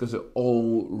Badenoch has got it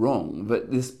all wrong, that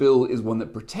this bill is one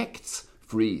that protects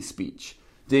free speech.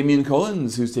 Damien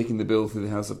Collins, who's taking the bill through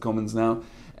the House of Commons now,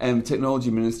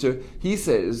 Technology Minister, he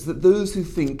says that those who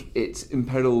think it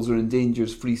imperils or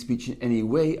endangers free speech in any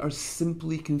way are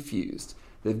simply confused.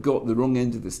 They've got the wrong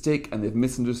end of the stick and they've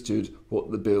misunderstood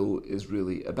what the bill is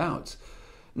really about.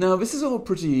 Now, this is all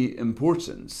pretty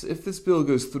important. If this bill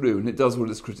goes through and it does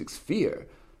what its critics fear,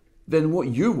 then what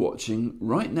you're watching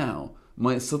right now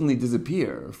might suddenly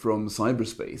disappear from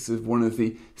cyberspace if one of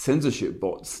the censorship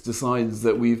bots decides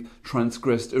that we've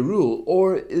transgressed a rule.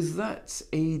 Or is that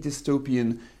a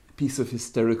dystopian piece of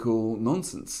hysterical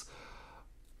nonsense?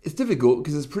 It's difficult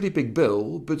because it's a pretty big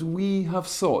bill, but we have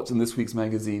sought in this week's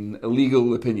magazine a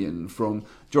legal opinion from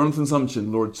Jonathan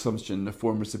Sumption, Lord Sumption, a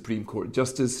former Supreme Court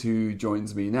Justice who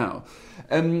joins me now.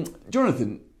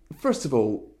 Jonathan, first of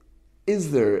all,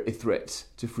 is there a threat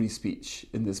to free speech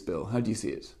in this bill? How do you see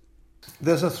it?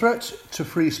 There's a threat to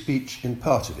free speech in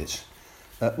part of it.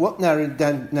 What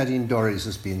Nadine Dorries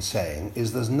has been saying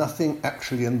is there's nothing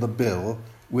actually in the bill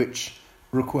which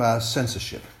requires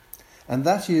censorship. And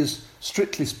that is,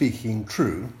 strictly speaking,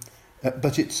 true,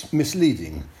 but it's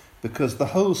misleading because the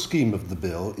whole scheme of the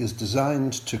bill is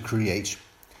designed to create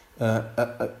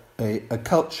a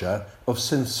culture of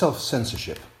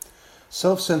self-censorship.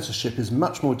 Self-censorship is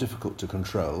much more difficult to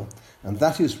control, and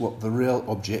that is what the real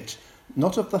object,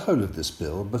 not of the whole of this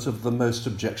bill, but of the most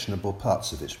objectionable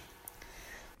parts of it.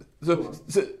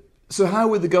 So how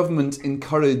would the government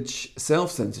encourage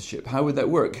self-censorship? How would that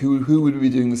work? Who would be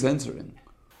doing the censoring?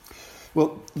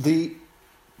 Well, the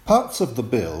parts of the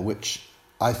bill which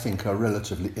I think are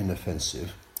relatively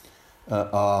inoffensive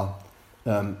are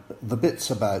the bits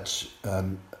about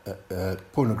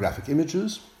pornographic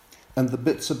images and the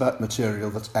bits about material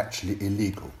that's actually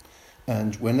illegal.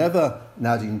 And whenever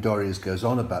Nadine Dorries goes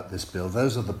on about this bill,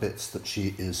 those are the bits that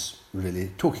she is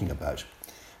really talking about.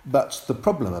 But the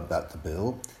problem about the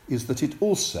bill is that it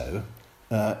also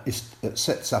it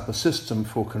sets up a system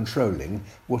for controlling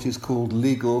what is called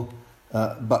legal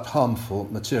but harmful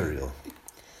material.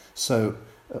 So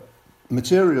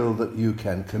material that you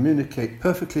can communicate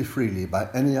perfectly freely by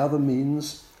any other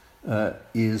means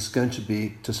is going to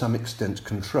be to some extent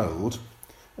controlled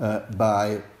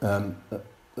by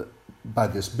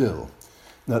this bill.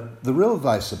 Now, the real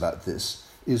vice about this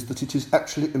is that it is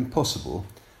actually impossible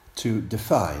to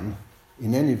define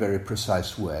in any very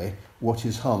precise way what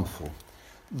is harmful.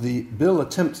 The bill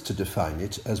attempts to define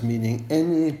it as meaning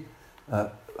any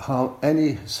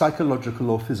psychological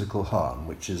or physical harm,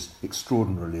 which is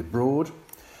extraordinarily broad,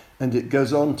 and it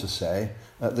goes on to say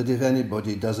that if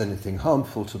anybody does anything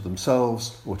harmful to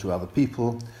themselves or to other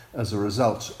people as a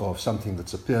result of something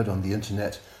that's appeared on the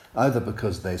internet, either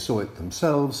because they saw it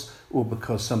themselves or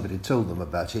because somebody told them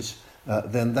about it,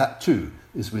 then that too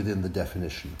is within the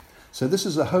definition. So this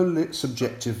is a wholly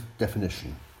subjective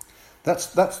definition. That's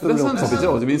the real problem. That sounds a bit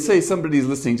odd. I mean, say somebody's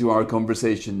listening to our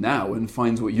conversation now and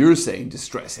finds what you're saying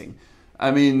distressing.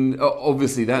 I mean,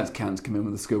 obviously that can't come in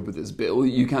with the scope of this bill.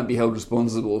 You can't be held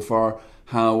responsible for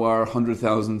how our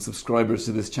 100,000 subscribers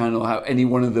to this channel, how any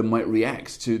one of them might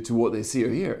react to what they see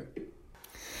or hear.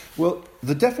 Well,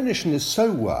 the definition is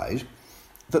so wide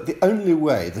that the only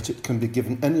way that it can be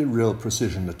given any real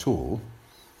precision at all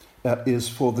is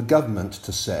for the government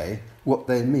to say what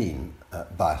they mean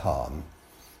by harm.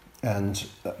 And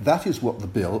that is what the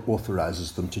bill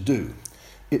authorises them to do.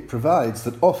 It provides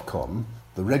that Ofcom,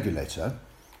 the regulator,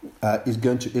 is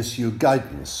going to issue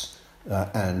guidance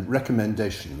and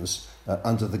recommendations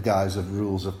under the guise of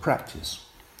rules of practice.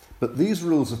 But these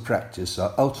rules of practice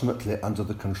are ultimately under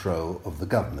the control of the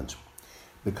government,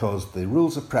 because the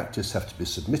rules of practice have to be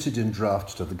submitted in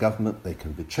draft to the government. They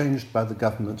can be changed by the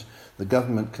government. The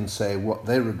government can say what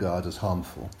they regard as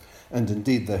harmful. And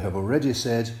indeed, they have already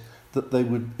said that they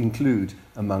would include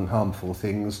among harmful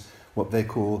things what they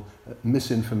call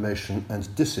misinformation and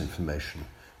disinformation,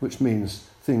 which means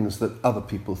things that other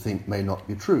people think may not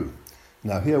be true.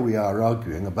 Now, here we are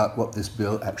arguing about what this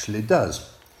bill actually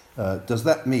does. Does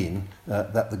that mean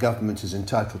that the government is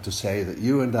entitled to say that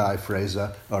you and I,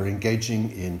 Fraser, are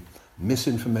engaging in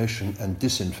misinformation and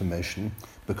disinformation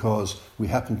because we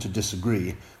happen to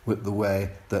disagree with the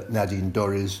way that Nadine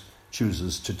Dorries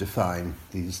chooses to define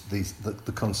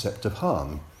the concept of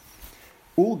harm?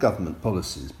 All government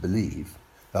policies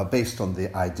are based on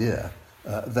the idea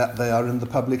that they are in the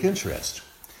public interest.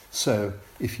 So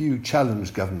if you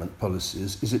challenge government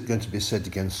policies, is it going to be said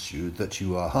against you that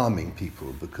you are harming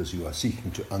people because you are seeking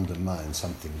to undermine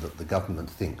something that the government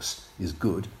thinks is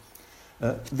good?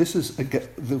 This is the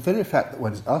very fact that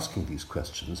one is asking these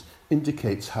questions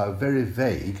indicates how very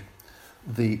vague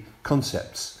the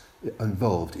concepts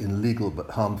involved in legal but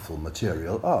harmful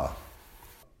material are.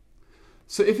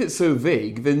 So if it's so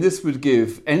vague, then this would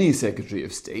give any Secretary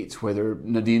of State, whether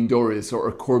Nadine Dorries or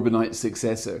a Corbynite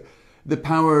successor, the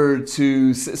power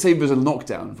to, say there's a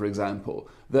lockdown, for example,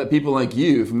 that people like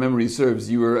you, if memory serves,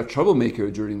 you were a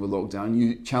troublemaker during the lockdown,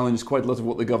 you challenged quite a lot of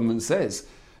what the government says.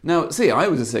 Now, say I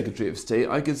was a Secretary of State,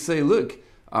 I could say, look,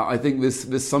 I think this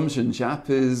Sumption chap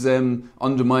is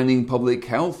undermining public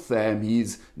health,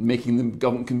 he's making the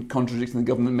government, contradicting the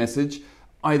government message.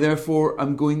 I therefore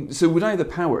am going... So would I have the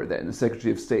power then, as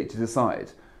Secretary of State, to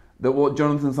decide that what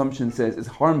Jonathan Sumption says is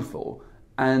harmful,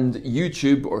 and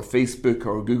YouTube or Facebook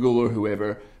or Google or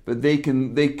whoever, but they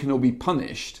can all be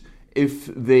punished if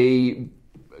they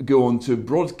go on to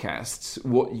broadcast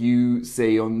what you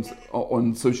say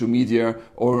on social media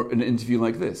or an interview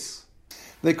like this?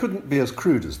 They couldn't be as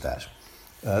crude as that.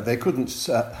 They couldn't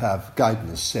have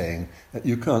guidance saying that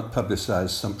you can't publicise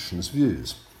Sumption's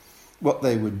views. What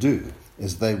they would do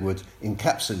is they would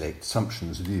encapsulate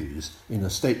Sumption's views in a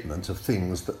statement of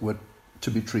things that were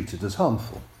to be treated as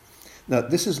harmful. Now,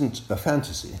 this isn't a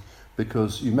fantasy,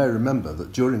 because you may remember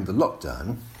that during the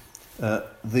lockdown,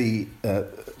 the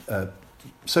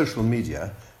social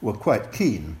media were quite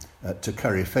keen to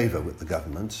curry favour with the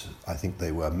government. I think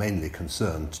they were mainly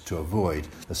concerned to avoid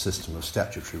a system of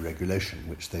statutory regulation,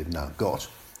 which they've now got,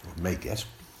 or may get.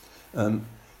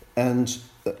 And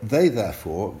they,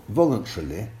 therefore,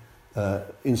 voluntarily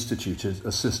instituted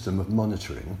a system of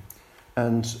monitoring.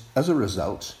 And as a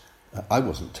result, I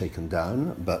wasn't taken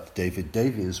down, but David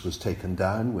Davies was taken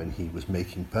down when he was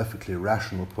making perfectly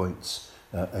rational points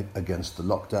against the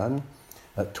lockdown.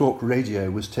 Talk Radio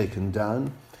was taken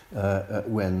down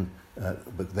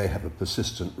but they have a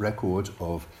persistent record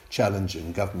of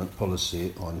challenging government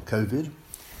policy on COVID.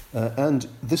 And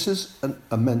this is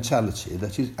a mentality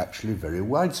that is actually very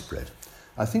widespread.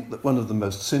 I think that one of the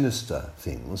most sinister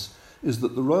things is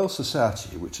that the Royal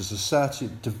Society, which is a society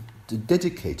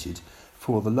dedicated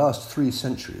for the last 3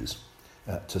 centuries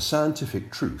to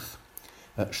scientific truth,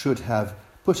 should have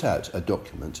put out a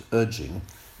document urging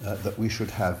that we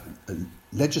should have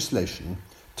legislation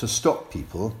to stop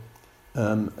people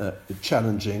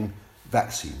challenging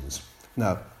vaccines.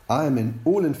 Now, I am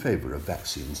all in favour of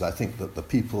vaccines. I think that the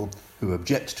people who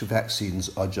object to vaccines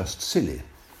are just silly.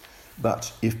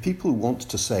 But if people want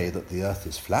to say that the earth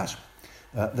is flat,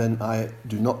 then I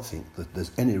do not think that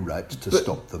there's any right to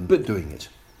stop them doing it.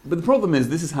 But the problem is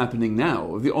this is happening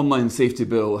now. The online safety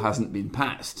bill hasn't been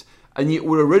passed. And yet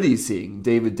we're already seeing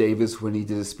David Davis, when he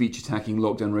did a speech attacking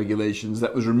lockdown regulations,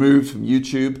 that was removed from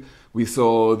YouTube. We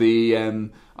saw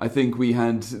I think we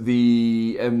had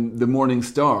the Morning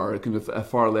Star, kind of a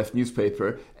far-left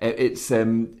newspaper, its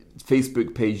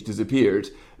Facebook page disappeared.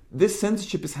 This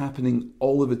censorship is happening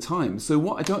all of the time. So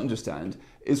what I don't understand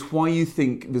is why you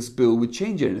think this bill would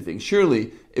change anything.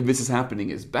 Surely, if this is happening,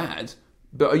 it's bad.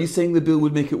 But are you saying the bill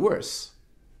would make it worse?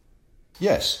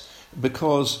 Yes,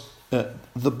 because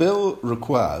the bill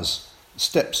requires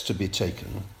steps to be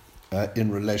taken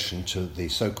in relation to the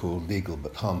so-called legal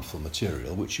but harmful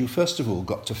material, which you first of all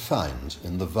got to find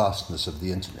in the vastness of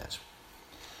the internet.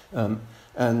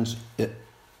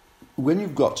 When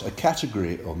you've got a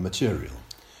category of material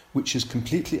which is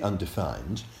completely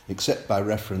undefined, except by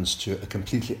reference to a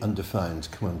completely undefined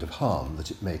kind of harm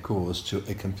that it may cause to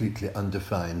a completely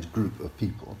undefined group of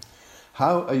people,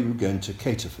 how are you going to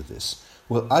cater for this?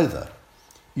 Well, either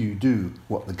you do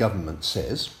what the government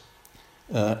says,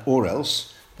 or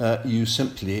else you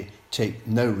simply take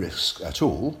no risk at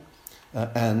all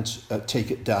and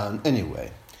take it down anyway.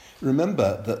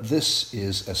 Remember that this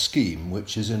is a scheme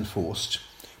which is enforced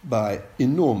by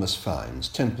enormous fines,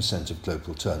 10% of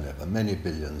global turnover, many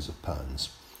billions of pounds,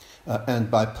 and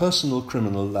by personal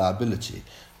criminal liability.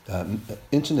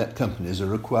 Internet companies are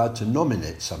required to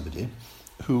nominate somebody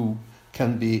who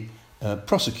can be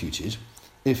prosecuted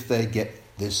if they get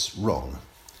this wrong.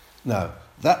 Now,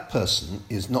 that person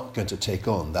is not going to take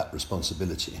on that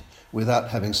responsibility without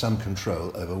having some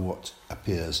control over what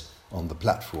appears on the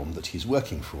platform that he's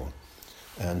working for.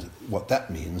 And what that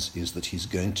means is that he's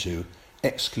going to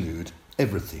exclude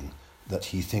everything that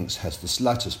he thinks has the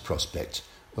slightest prospect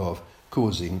of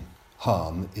causing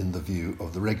harm in the view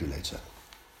of the regulator.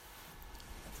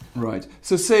 Right.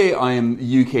 So say I am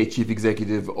UK Chief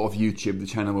Executive of YouTube, the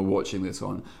channel we're watching this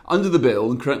on. Under the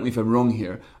bill, and correct me if I'm wrong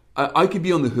here, I could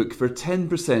be on the hook for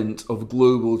 10% of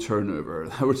global turnover.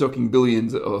 We're talking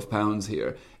billions of pounds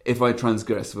here if I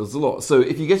transgress the law. So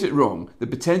if you get it wrong, the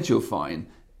potential fine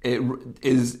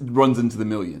runs into the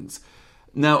millions.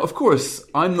 Now, of course,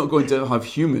 I'm not going to have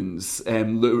humans.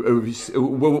 When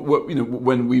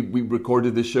we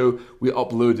recorded the show, we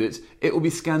upload it. It will be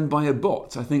scanned by a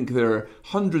bot. I think there are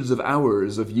hundreds of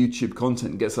hours of YouTube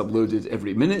content gets uploaded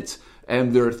every minute,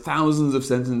 and there are thousands of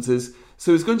sentences.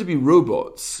 So it's going to be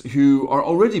robots who are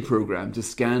already programmed to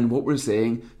scan what we're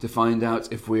saying to find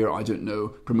out if we're, I don't know,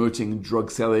 promoting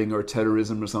drug selling or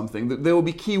terrorism or something. There will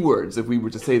be keywords. If we were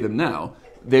to say them now,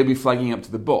 they'll be flagging up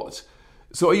to the bot.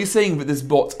 So are you saying that this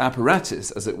bot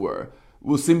apparatus, as it were,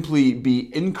 will simply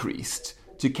be increased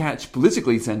to catch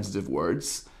politically sensitive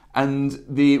words and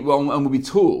will be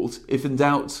told, if in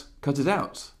doubt, cut it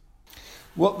out?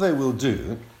 What they will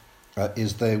do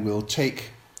is they will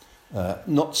take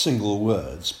not single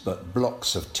words, but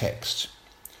blocks of text,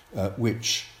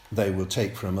 which they will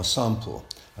take from a sample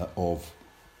of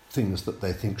things that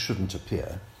they think shouldn't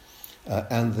appear,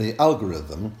 and the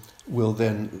algorithm will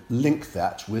then link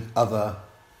that with other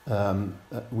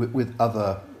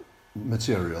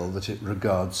material that it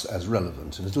regards as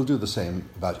relevant, and it'll do the same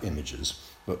about images.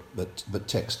 But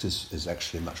text is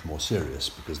actually much more serious,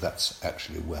 because that's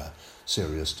actually where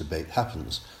serious debate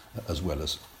happens, as well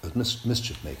as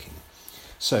mischief making.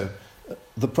 So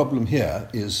the problem here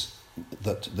is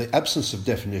that the absence of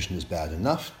definition is bad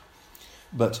enough,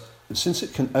 but since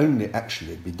it can only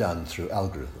actually be done through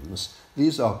algorithms,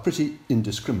 these are pretty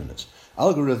indiscriminate.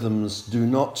 Algorithms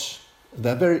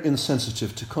they're very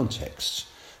insensitive to context.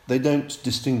 They don't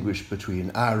distinguish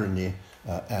between irony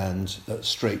and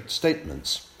straight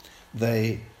statements.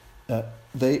 They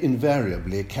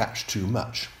invariably catch too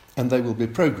much, and they will be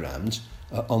programmed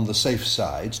on the safe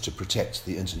side to protect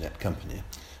the internet company,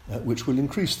 which will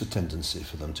increase the tendency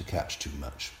for them to catch too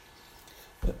much.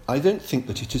 I don't think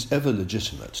that it is ever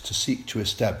legitimate to seek to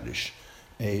establish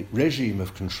a regime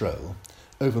of control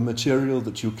over material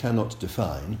that you cannot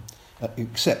define,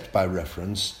 except by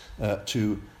reference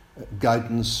to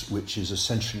guidance which is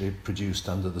essentially produced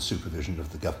under the supervision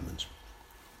of the government.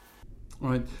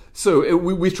 Right. So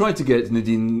we tried to get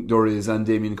Nadine Dorries and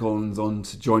Damien Collins on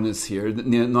to join us here.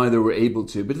 Neither were able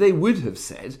to, but they would have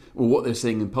said, or what they're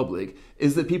saying in public,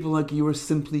 is that people like you are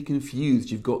simply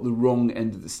confused. You've got the wrong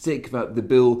end of the stick, that the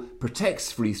bill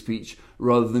protects free speech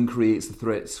rather than creates the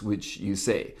threats which you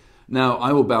say. Now,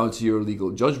 I will bow to your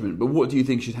legal judgment, but what do you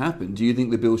think should happen? Do you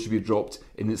think the bill should be dropped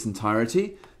in its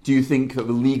entirety? Do you think that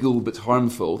the legal but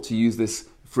harmful, to use this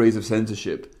phrase of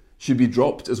censorship, should be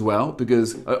dropped as well?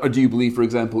 Because, or do you believe, for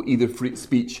example, either free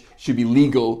speech should be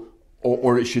legal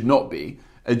or it should not be?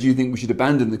 Do you think we should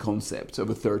abandon the concept of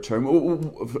a third term, or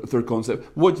a third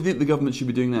concept? What do you think the government should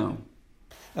be doing now?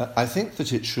 I think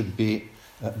that it should be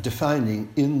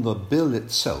defining in the bill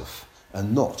itself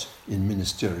and not in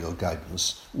ministerial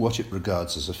guidance what it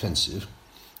regards as offensive,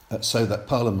 so that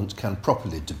Parliament can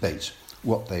properly debate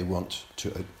what they want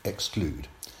to exclude.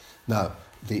 Now,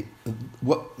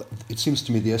 what it seems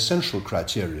to me the essential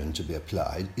criterion to be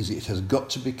applied is it has got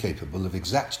to be capable of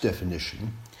exact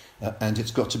definition, and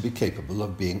it's got to be capable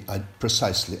of being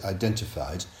precisely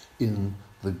identified in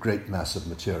the great mass of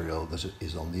material that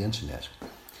is on the internet.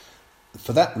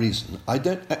 For that reason, I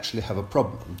don't actually have a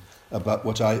problem about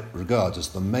what I regard as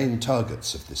the main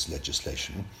targets of this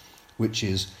legislation, which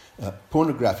is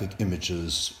pornographic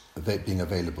images being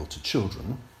available to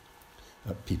children,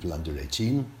 people under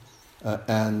 18,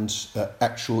 and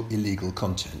actual illegal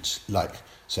content like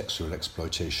sexual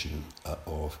exploitation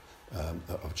of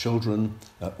children,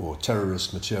 or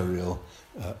terrorist material,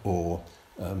 or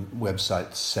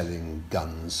websites selling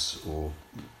guns or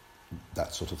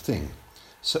that sort of thing.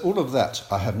 So all of that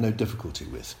I have no difficulty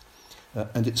with.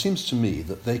 And it seems to me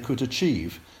that they could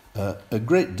achieve a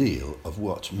great deal of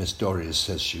what Miss Dorries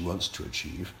says she wants to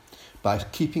achieve by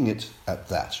keeping it at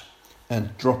that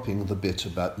and dropping the bit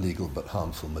about legal but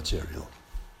harmful material.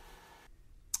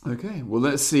 Okay, well,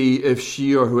 let's see if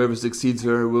she or whoever succeeds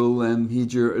her will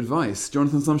heed your advice.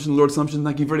 Jonathan Sumption, Lord Sumption,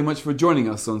 thank you very much for joining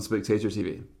us on Spectator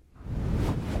TV.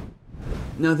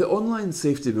 Now, the online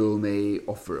safety bill may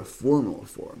offer a formal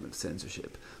form of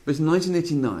censorship, but in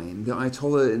 1989, the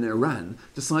Ayatollah in Iran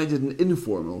decided an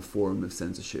informal form of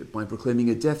censorship by proclaiming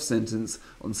a death sentence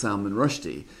on Salman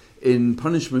Rushdie in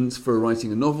punishment for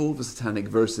writing a novel, The Satanic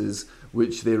Verses,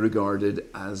 which they regarded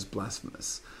as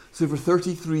blasphemous. So for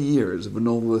 33 years, the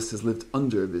novelist has lived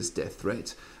under this death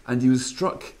threat, and he was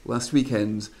struck last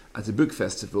weekend at a book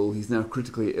festival. He's now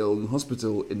critically ill in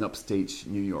hospital in upstate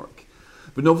New York.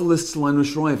 But novelist Lionel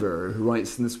Shriver, who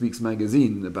writes in this week's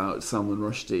magazine about Salman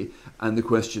Rushdie and the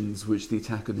questions which the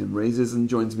attack on him raises, and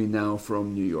joins me now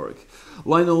from New York.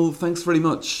 Lionel, thanks very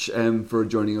much for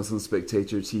joining us on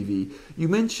Spectator TV. You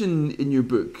mention in your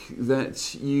book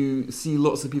that you see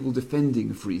lots of people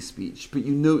defending free speech, but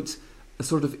you note a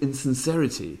sort of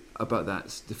insincerity about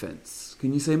that defence.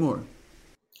 Can you say more?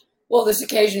 Well, this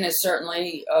occasion has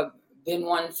certainly been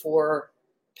one for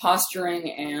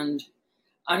posturing, and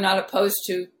I'm not opposed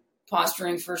to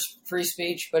posturing for free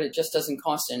speech, but it just doesn't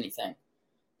cost anything.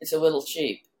 It's a little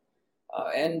cheap.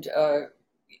 And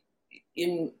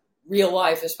in real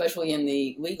life, especially in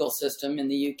the legal system in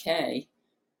the UK,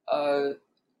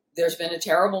 there's been a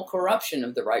terrible corruption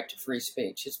of the right to free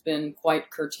speech. It's been quite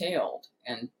curtailed.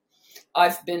 And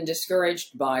I've been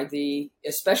discouraged by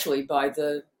especially by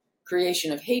the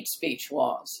creation of hate speech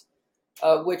laws,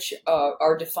 which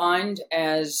are defined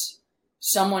as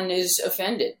someone is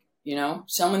offended,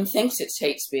 someone thinks it's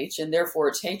hate speech and therefore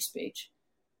it's hate speech.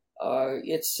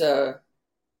 It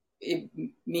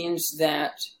means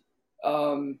that,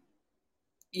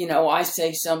 I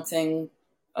say something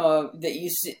that you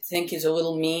think is a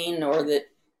little mean, or that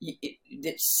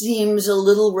seems a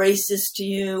little racist to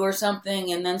you or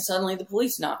something, and then suddenly the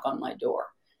police knock on my door.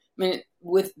 I mean,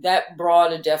 with that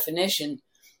broad a definition,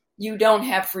 you don't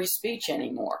have free speech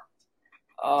anymore.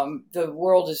 The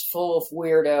world is full of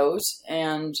weirdos,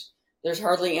 and there's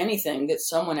hardly anything that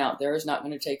someone out there is not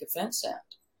going to take offense at.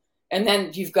 And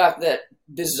then you've got that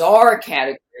bizarre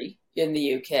category in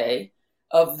the UK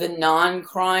of the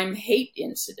non-crime hate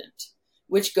incident,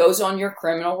 which goes on your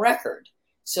criminal record.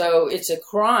 So it's a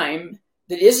crime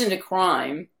that isn't a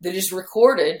crime that is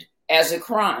recorded as a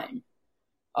crime.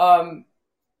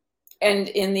 And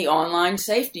in the online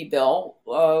safety bill,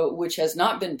 which has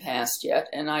not been passed yet,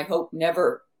 and I hope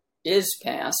never is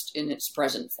passed in its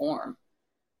present form,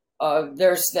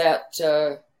 there's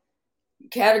that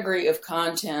category of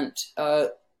content,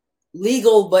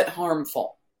 legal but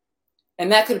harmful.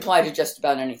 And that could apply to just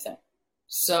about anything.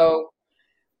 So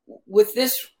with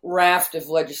this raft of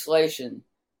legislation,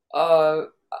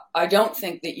 I don't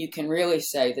think that you can really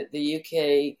say that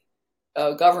the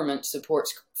UK government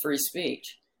supports free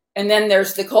speech. And then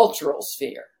there's the cultural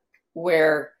sphere,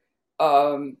 where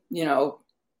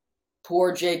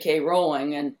poor J.K.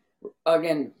 Rowling. And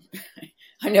again,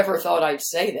 I never thought I'd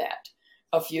say that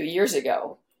a few years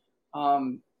ago.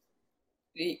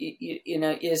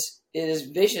 Is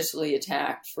viciously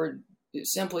attacked for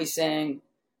simply saying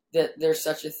that there's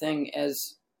such a thing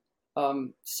as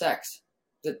sex,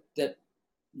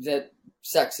 that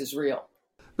sex is real.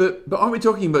 But aren't we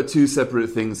talking about two separate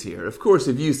things here? Of course,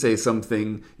 if you say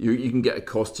something, you can get a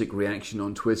caustic reaction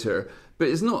on Twitter, but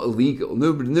it's not illegal.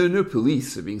 No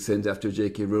police are being sent after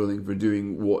J.K. Rowling for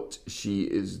doing what she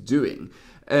is doing.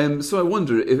 So I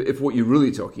wonder if what you're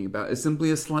really talking about is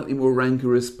simply a slightly more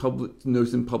rancorous public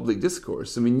note in public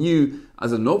discourse. I mean, you,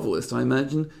 as a novelist, I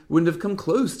imagine, wouldn't have come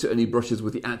close to any brushes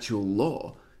with the actual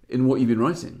law in what you've been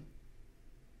writing.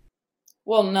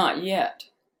 Well, not yet.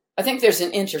 I think there's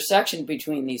an intersection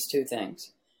between these two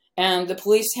things. And the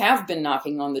police have been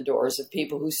knocking on the doors of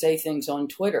people who say things on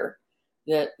Twitter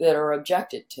that are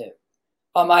objected to.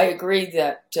 I agree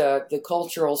that the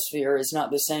cultural sphere is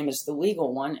not the same as the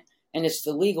legal one, and it's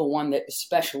the legal one that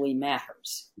especially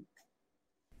matters.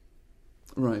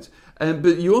 Right.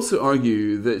 But you also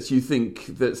argue that you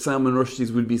think that Salman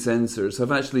Rushdie's would-be censors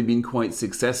have actually been quite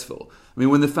successful. I mean,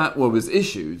 when the fatwa was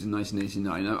issued in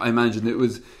 1989, I imagine it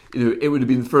would have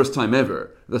been the first time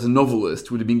ever that a novelist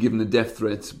would have been given a death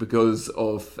threat because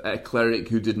of a cleric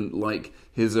who didn't like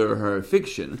his or her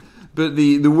fiction. But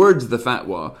the words of the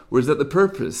fatwa was that the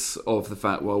purpose of the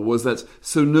fatwa was that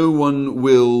so no one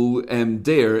will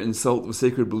dare insult the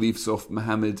sacred beliefs of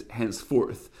Muhammad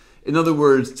henceforth. In other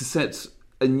words, to set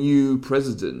a new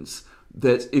precedent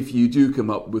that if you do come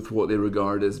up with what they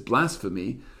regard as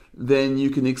blasphemy, then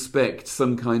you can expect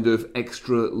some kind of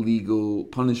extra legal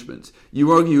punishment.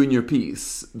 You argue in your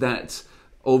piece that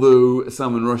although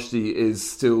Salman Rushdie is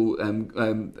still,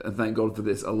 thank God for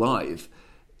this, alive,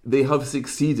 they have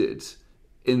succeeded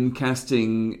in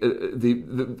casting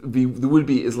the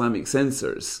would-be Islamic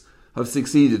censors have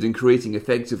succeeded in creating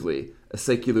effectively a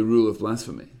secular rule of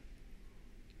blasphemy.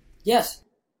 Yes,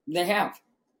 they have.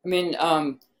 I mean,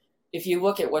 if you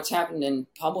look at what's happened in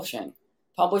publishing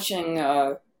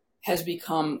has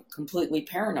become completely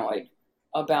paranoid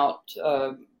about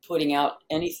putting out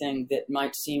anything that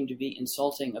might seem to be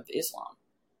insulting of Islam.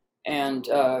 And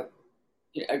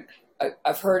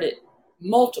I've heard it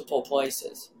multiple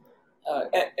places,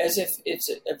 as if it's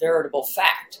a veritable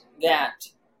fact that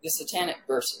the satanic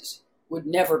verses would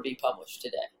never be published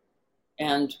today.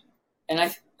 And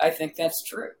I think that's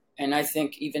true. And I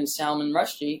think even Salman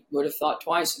Rushdie would have thought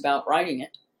twice about writing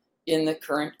it in the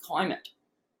current climate.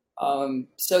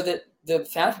 So that the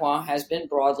fatwa has been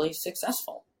broadly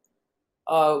successful.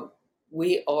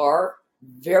 We are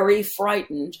very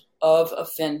frightened of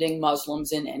offending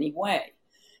Muslims in any way.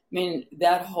 I mean,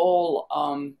 that whole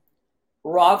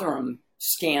Rotherham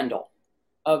scandal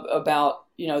about,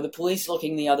 the police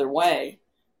looking the other way,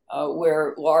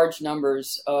 where large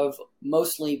numbers of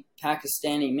mostly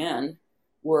Pakistani men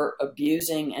were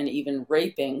abusing and even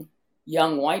raping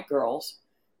young white girls.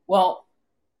 Well,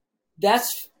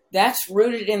 that's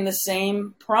rooted in the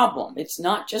same problem. It's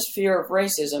not just fear of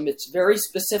racism. It's very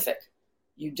specific.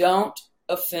 You don't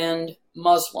offend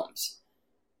Muslims.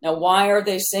 Now, why are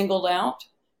they singled out?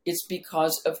 It's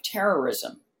because of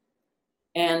terrorism.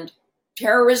 And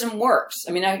terrorism works.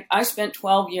 I mean, I spent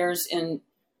 12 years in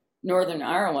Northern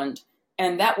Ireland,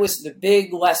 and that was the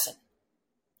big lesson.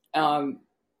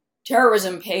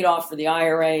 Terrorism paid off for the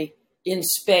IRA in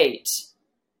spades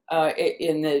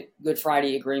in the Good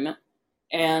Friday Agreement.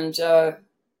 And they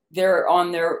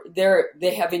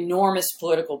have enormous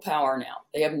political power now.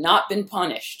 They have not been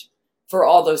punished for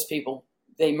all those people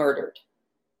they murdered.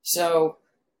 So,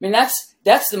 I mean,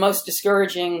 that's the most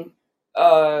discouraging.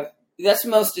 That's the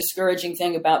most discouraging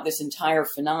thing about this entire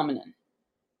phenomenon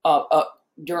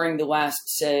during the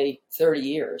last, say, 30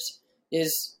 years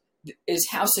is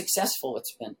how successful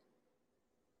it's been.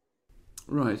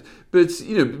 Right, but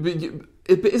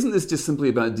isn't this just simply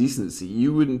about decency?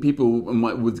 People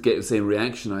would get the same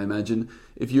reaction, I imagine,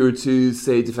 if you were to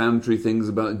say defamatory things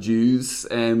about Jews.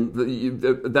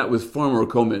 That was far more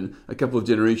common a couple of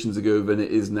generations ago than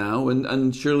it is now,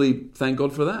 and surely thank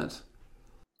God for that.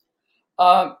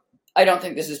 I don't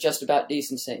think this is just about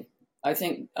decency. I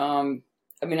think, none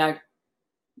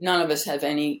of us have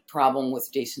any problem with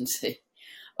decency,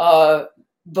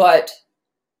 but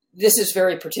this is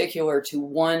very particular to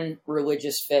one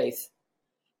religious faith,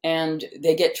 and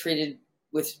they get treated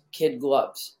with kid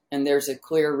gloves, and there's a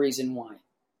clear reason why.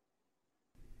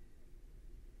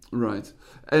 Right.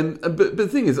 But the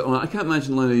thing is, I can't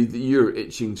imagine, Lina, that you're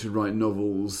itching to write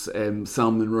novels,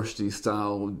 Salman Rushdie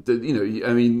style.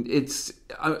 I mean, it's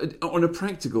on a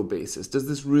practical basis. Does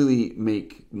this really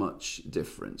make much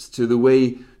difference to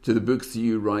the books that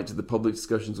you write, to the public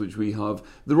discussions which we have?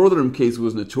 The Rotherham case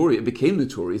was notorious. It became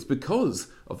notorious because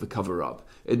of the cover-up.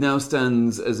 It now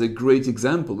stands as a great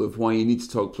example of why you need to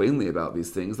talk plainly about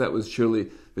these things. That was surely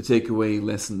the takeaway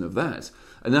lesson of that.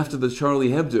 And after the Charlie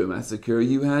Hebdo massacre,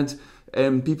 you had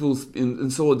people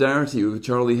in solidarity with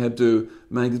Charlie Hebdo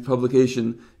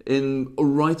publication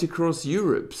right across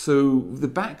Europe. So the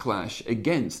backlash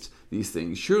against these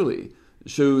things surely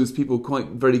shows people quite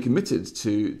very committed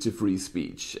to free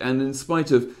speech. And in spite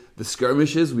of the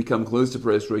skirmishes, we come close to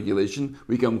press regulation,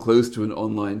 we come close to an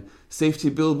online safety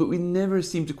bill, but we never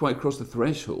seem to quite cross the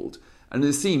threshold. And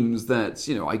it seems that,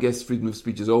 I guess freedom of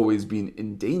speech has always been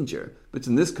in danger, but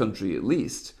in this country at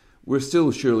least, we're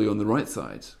still surely on the right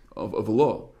side of the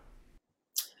law.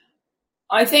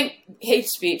 I think hate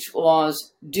speech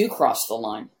laws do cross the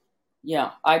line.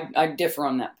 Yeah, I differ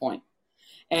on that point.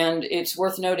 And it's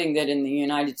worth noting that in the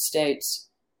United States,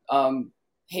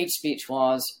 hate speech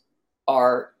laws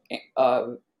are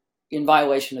in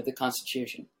violation of the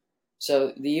Constitution.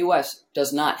 So the U.S.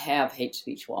 does not have hate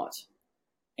speech laws.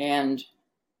 And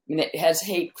it has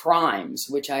hate crimes,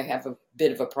 which I have a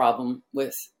bit of a problem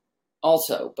with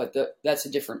also, but that's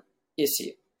a different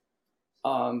issue.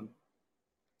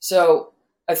 So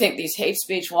I think these hate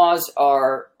speech laws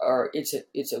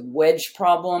it's a wedge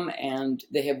problem, and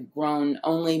they have grown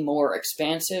only more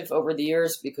expansive over the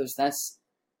years because that's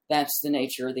the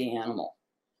nature of the animal.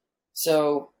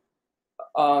 So,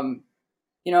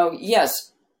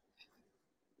 yes,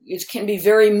 it can be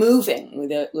very moving with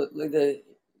the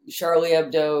Charlie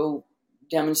Hebdo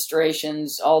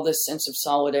demonstrations, all this sense of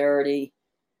solidarity.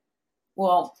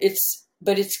 Well, it's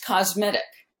cosmetic.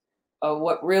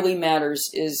 What really matters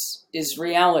is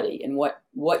reality and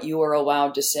what you are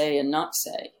allowed to say and not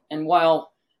say. And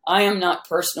while I am not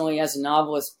personally, as a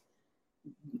novelist,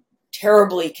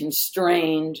 terribly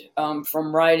constrained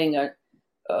from writing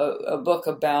a book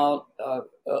about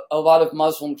a lot of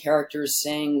Muslim characters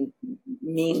saying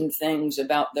mean things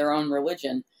about their own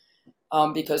religion,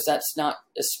 because that's not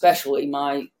especially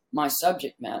my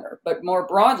subject matter. But more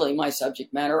broadly, my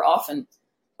subject matter often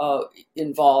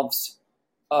involves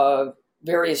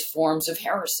various forms of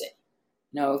heresy.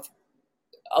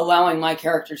 Allowing my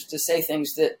characters to say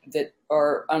things that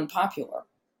are unpopular.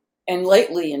 And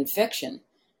lately in fiction,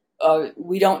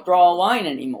 we don't draw a line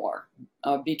anymore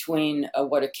between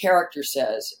what a character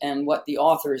says and what the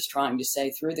author is trying to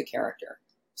say through the character,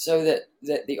 so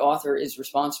that the author is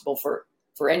responsible for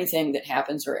anything that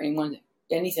happens or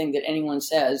anything that anyone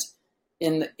says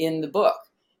in the book.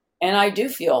 And I do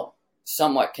feel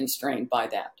somewhat constrained by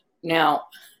that. Now,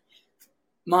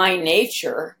 my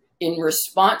nature in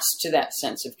response to that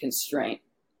sense of constraint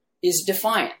is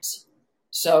defiance.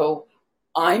 So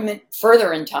I'm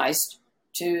further enticed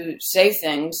to say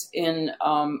things in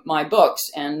my books,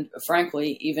 and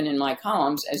frankly, even in my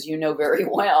columns, as you know very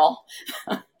well,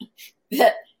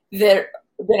 that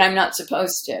I'm not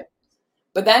supposed to.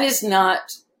 But that is not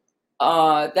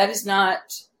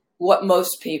what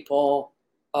most people.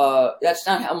 That's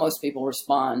not how most people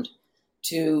respond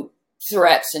to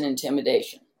threats and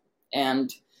intimidation.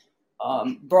 And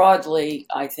broadly,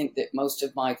 I think that most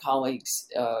of my colleagues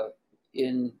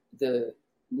in the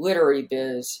literary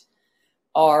biz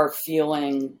are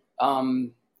feeling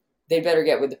they better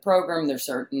get with the program. There's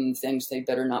certain things they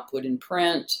better not put in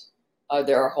print.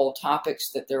 There are whole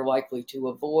topics that they're likely to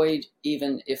avoid,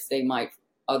 even if they might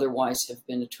otherwise have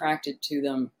been attracted to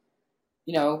them.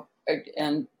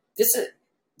 And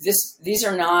these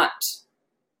are not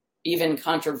even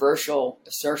controversial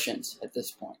assertions at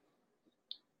this point.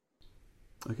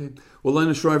 Okay. Well,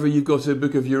 Lina Shriver, you've got a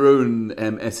book of your own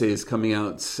essays coming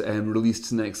out,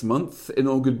 released next month in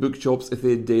all good bookshops if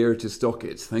they dare to stock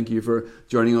it. Thank you for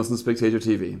joining us on Spectator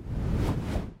TV.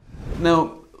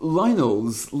 Now,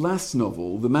 Lionel's last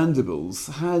novel, The Mandibles,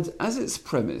 had as its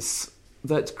premise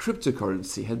that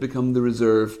cryptocurrency had become the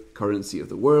reserve currency of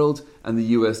the world and the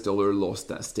US dollar lost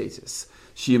that status.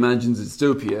 She imagines a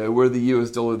dystopia where the US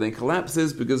dollar then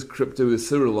collapses because crypto is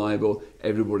so reliable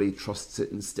everybody trusts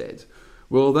it instead.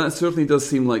 Well, that certainly does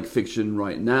seem like fiction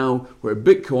right now, where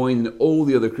Bitcoin and all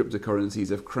the other cryptocurrencies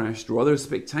have crashed rather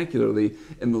spectacularly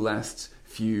in the last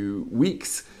few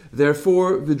weeks.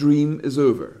 Therefore, the dream is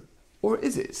over. Or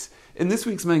is it? In this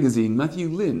week's magazine, Matthew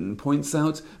Lynn points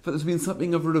out that there's been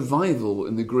something of a revival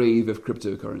in the grave of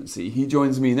cryptocurrency. He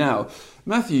joins me now.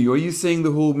 Matthew, are you saying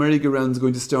the whole merry-go-round is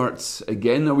going to start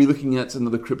again? Are we looking at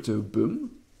another crypto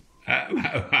boom?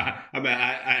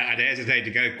 I'd hesitate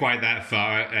to go quite that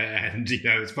far, and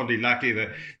it's probably lucky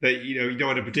that you don't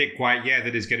want to predict quite yet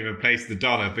that it's going to replace the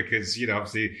dollar, because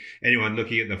obviously anyone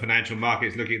looking at the financial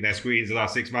markets, looking at their screens the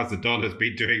last 6 months, the dollar's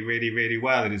been doing really, really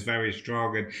well. It is very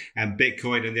strong, and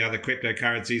Bitcoin and the other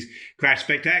cryptocurrencies crashed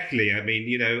spectacularly. I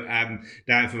mean,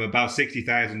 down from above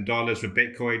 $60,000 for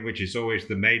Bitcoin, which is always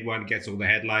the main one, gets all the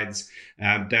headlines,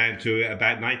 down to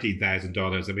about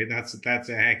 $19,000. I mean, that's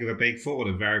a heck of a big fall,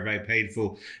 and very, very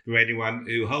painful for anyone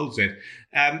who holds it.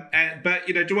 But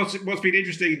what's been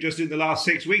interesting just in the last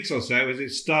 6 weeks or so is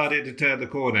it's started to turn the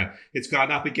corner. It's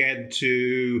gone up again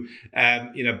to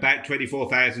about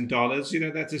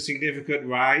 $24,000. That's a significant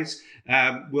rise.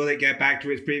 Will it get back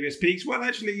to its previous peaks? Well,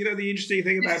 actually, the interesting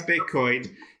thing about Bitcoin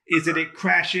is that it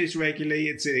crashes regularly.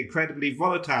 It's an incredibly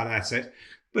volatile asset.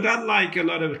 But unlike a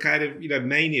lot of kind of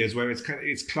manias where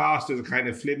it's classed as a kind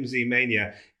of flimsy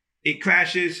mania, it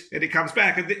crashes and it comes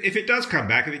back. And if it does come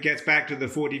back, and it gets back to the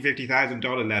 $40,000,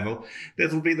 $50,000 level,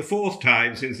 this will be the fourth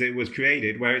time since it was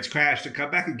created where it's crashed and come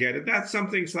back again. And that's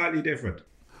something slightly different.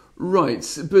 Right,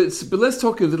 but let's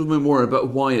talk a little bit more about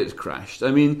why it crashed.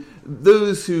 I mean,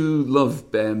 those who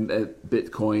love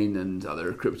Bitcoin and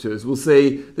other cryptos will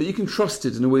say that you can trust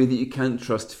it in a way that you can't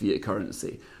trust fiat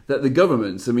currency. That the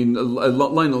governments,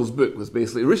 Lionel's book was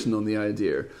basically written on the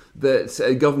idea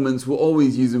that governments will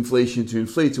always use inflation to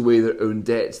inflate away their own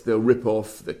debt. They'll rip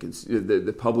off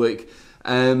the public,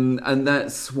 and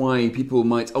that's why people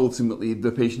might ultimately,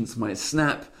 the patients might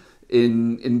snap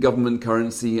in government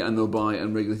currency, and they'll buy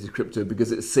unregulated crypto because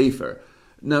it's safer.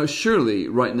 Now, surely,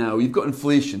 right now, you've got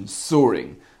inflation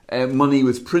soaring. Money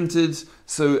was printed,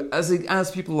 so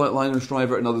as people like Lionel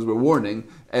Shriver and others were warning,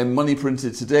 money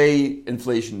printed today,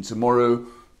 inflation tomorrow.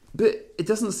 But it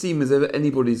doesn't seem as if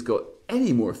anybody's got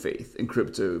any more faith in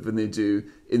crypto than they do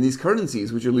in these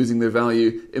currencies, which are losing their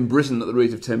value in Britain at the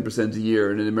rate of 10% a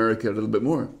year, and in America a little bit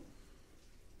more.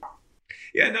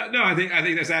 Yeah, no, I think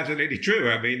that's absolutely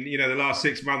true. I mean, the last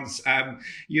 6 months,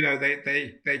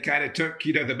 they kind of took,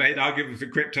 the main argument for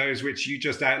cryptos, which you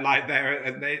just outlined there,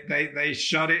 and they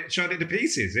shot it to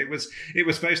pieces. It was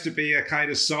supposed to be a kind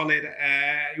of solid.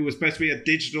 It was supposed to be a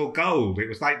digital gold. It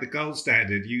was like the gold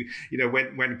standard.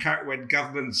 When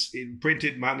governments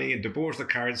printed money and debauched the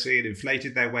currency and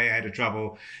inflated their way out of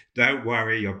trouble, don't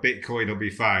worry, your Bitcoin will be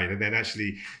fine. And then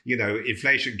actually,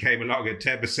 inflation came along at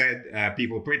 10%.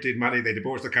 People printed money, they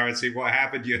debauched the currency. What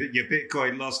happened? Your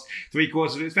Bitcoin lost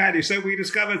 3/4 of its value. So we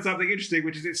discovered something interesting,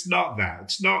 which is it's not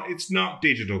that. It's not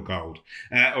digital gold,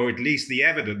 or at least the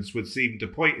evidence would seem to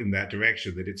point in that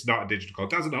direction, that it's not a digital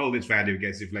gold. It doesn't hold its value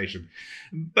against inflation.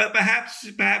 But perhaps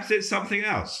it's something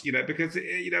else, because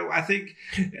I think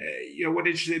what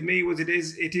interested me was it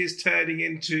is turning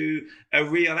into a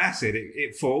real asset.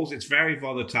 It falls. It's very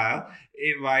volatile.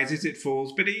 It rises, it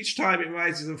falls, but each time it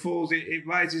rises and falls, it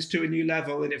rises to a new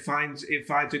level, and it finds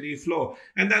a new floor.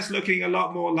 And that's looking a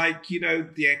lot more like,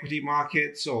 the equity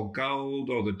markets, or gold,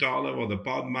 or the dollar, or the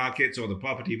bond markets, or the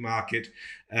property market.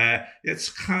 It's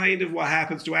kind of what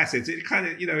happens to assets. It kind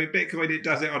of, in Bitcoin, it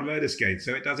does it on roller skates,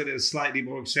 so it does it in a slightly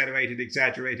more accelerated,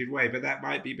 exaggerated way, but that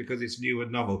might be because it's new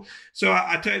and novel. So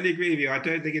I totally agree with you. I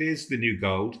don't think it is the new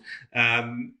gold.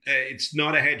 It's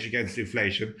not a hedge against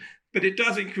inflation. But it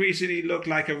does increasingly look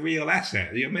like a real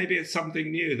asset. Maybe it's something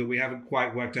new that we haven't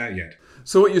quite worked out yet.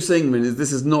 So what you're saying, Min, is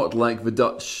this is not like the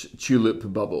Dutch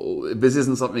tulip bubble. This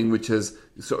isn't something which has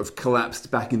sort of collapsed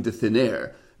back into thin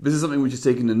air. This is something which has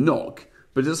taken a knock,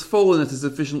 but it's fallen at a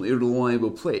sufficiently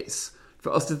reliable place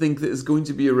for us to think that it's going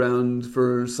to be around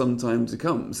for some time to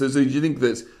come. So do you think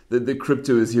that the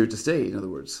crypto is here to stay, in other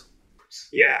words?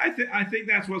 Yeah, I think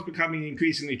that's what's becoming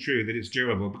increasingly true, that it's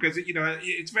durable, because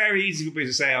it's very easy for people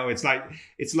to say, oh, it's like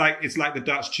the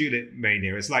Dutch tulip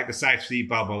mania, it's like the South Sea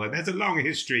bubble, and there's a long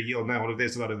history. You'll know all of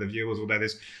this. A lot of the viewers will know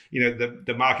this.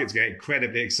 The markets get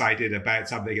incredibly excited about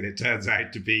something, and it turns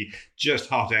out to be just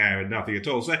hot air and nothing at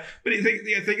all. So, but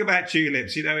think about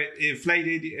tulips. It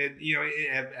inflated,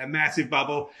 a massive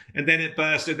bubble, and then it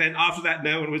burst, and then after that,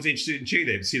 no one was interested in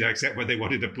tulips, except when they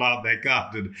wanted to plant their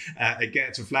garden and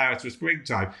get some flowers for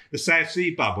springtime. The South Sea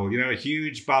bubble, a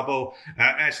huge bubble.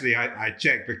 Actually, I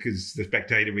checked because the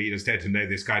Spectator readers tend to know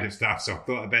this kind of stuff, so I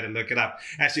thought I'd better look it up.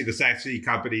 Actually, the South Sea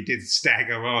Company did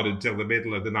stagger on until the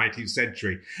middle of the 19th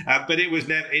century, but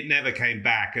it never came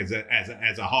back as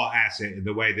a hot asset in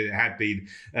the way that it had been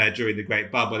during the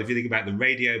Great Bubble. If you think about the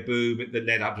radio boom that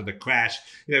led up to the crash,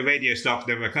 radio stocks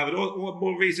never recovered. Or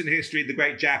more recent history, the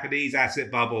great Japanese asset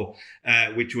bubble,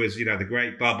 which was the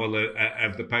great bubble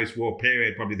of the post-war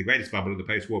period, probably the greatest bubble of the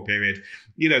post-war period.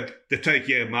 The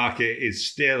Tokyo market is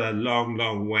still a long,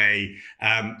 long way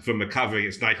from recovering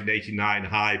its 1989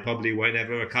 high. Probably won't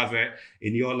ever recover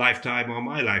in your lifetime or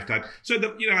my lifetime. So,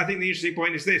 I think the interesting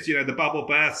point is this, the bubble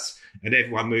bursts and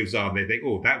everyone moves on. They think,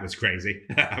 oh, that was crazy.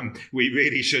 We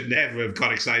really should never have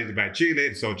got excited about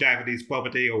tulips or Japanese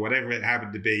property or whatever it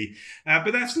happened to be.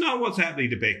 But that's not what's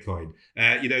happening to Bitcoin.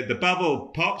 The bubble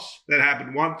pops. That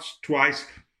happened once, twice,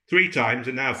 3 times,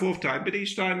 and now a 4th time. But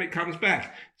each time it comes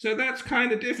back. So that's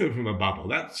kind of different from a bubble.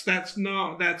 That's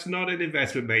not an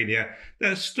investment mania.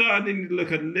 That's starting to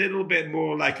look a little bit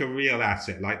more like a real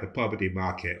asset, like the property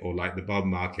market or like the bond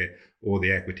market or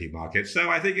the equity market. So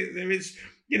I think there is.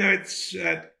 It's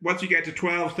once you get to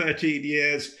 12, 13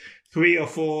 years, 3 or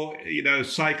 4,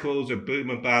 cycles of boom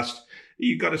and bust,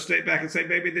 you've got to step back and say,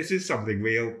 maybe this is something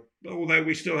real, although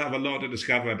we still have a lot to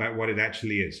discover about what it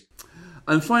actually is.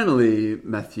 And finally,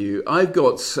 Matthew, I've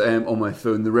got on my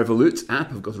phone the Revolut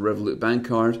app. I've got a Revolut bank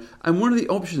card. And one of the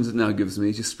options it now gives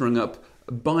me just sprung up,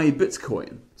 buy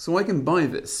Bitcoin. So I can buy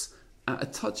this at a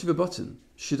touch of a button.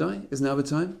 Should I? Is now the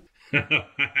time?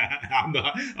 I'm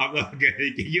not going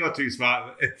to. You're too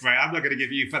smart, Fred. I'm not going to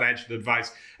give you financial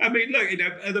advice. I mean, look,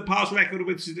 the past record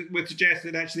would suggest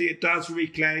that actually it does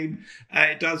reclaim,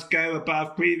 it does go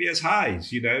above previous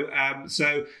highs.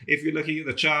 So if you're looking at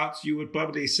the charts, you would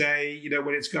probably say,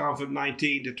 when it's gone from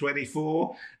 19 to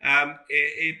 24,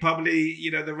 it probably,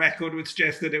 the record would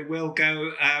suggest that it will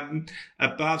go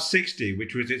above 60,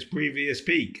 which was its previous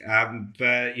peak.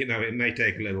 But it may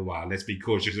take a little while. Let's be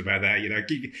cautious about that.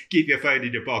 Keep your phone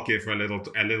in your pocket for a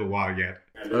little while yet.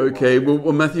 Okay,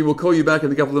 well, Matthew, we'll call you back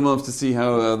in a couple of months to see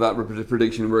how that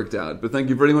prediction worked out. But thank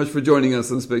you very much for joining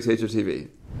us on Spectator TV.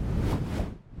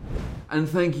 And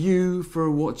thank you for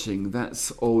watching.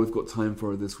 That's all we've got time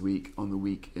for this week on The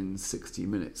Week in 60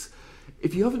 Minutes.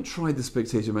 If you haven't tried The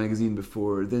Spectator magazine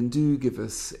before, then do give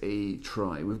us a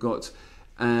try. We've got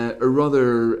a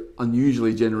rather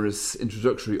unusually generous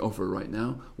introductory offer right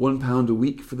now, £1 a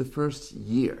week for the first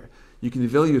year. You can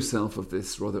avail yourself of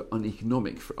this rather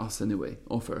uneconomic, for us anyway,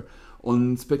 offer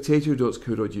on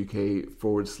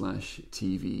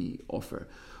spectator.co.uk/TV offer.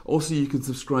 Also, you can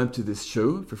subscribe to this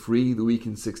show for free, The Week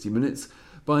in 60 Minutes,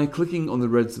 by clicking on the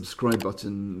red subscribe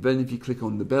button. Then if you click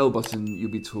on the bell button,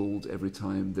 you'll be told every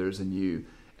time there's a new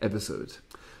episode.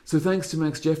 So thanks to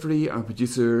Max Jeffrey, our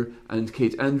producer, and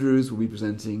Kate Andrews will be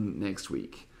presenting next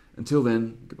week. Until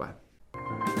then, goodbye.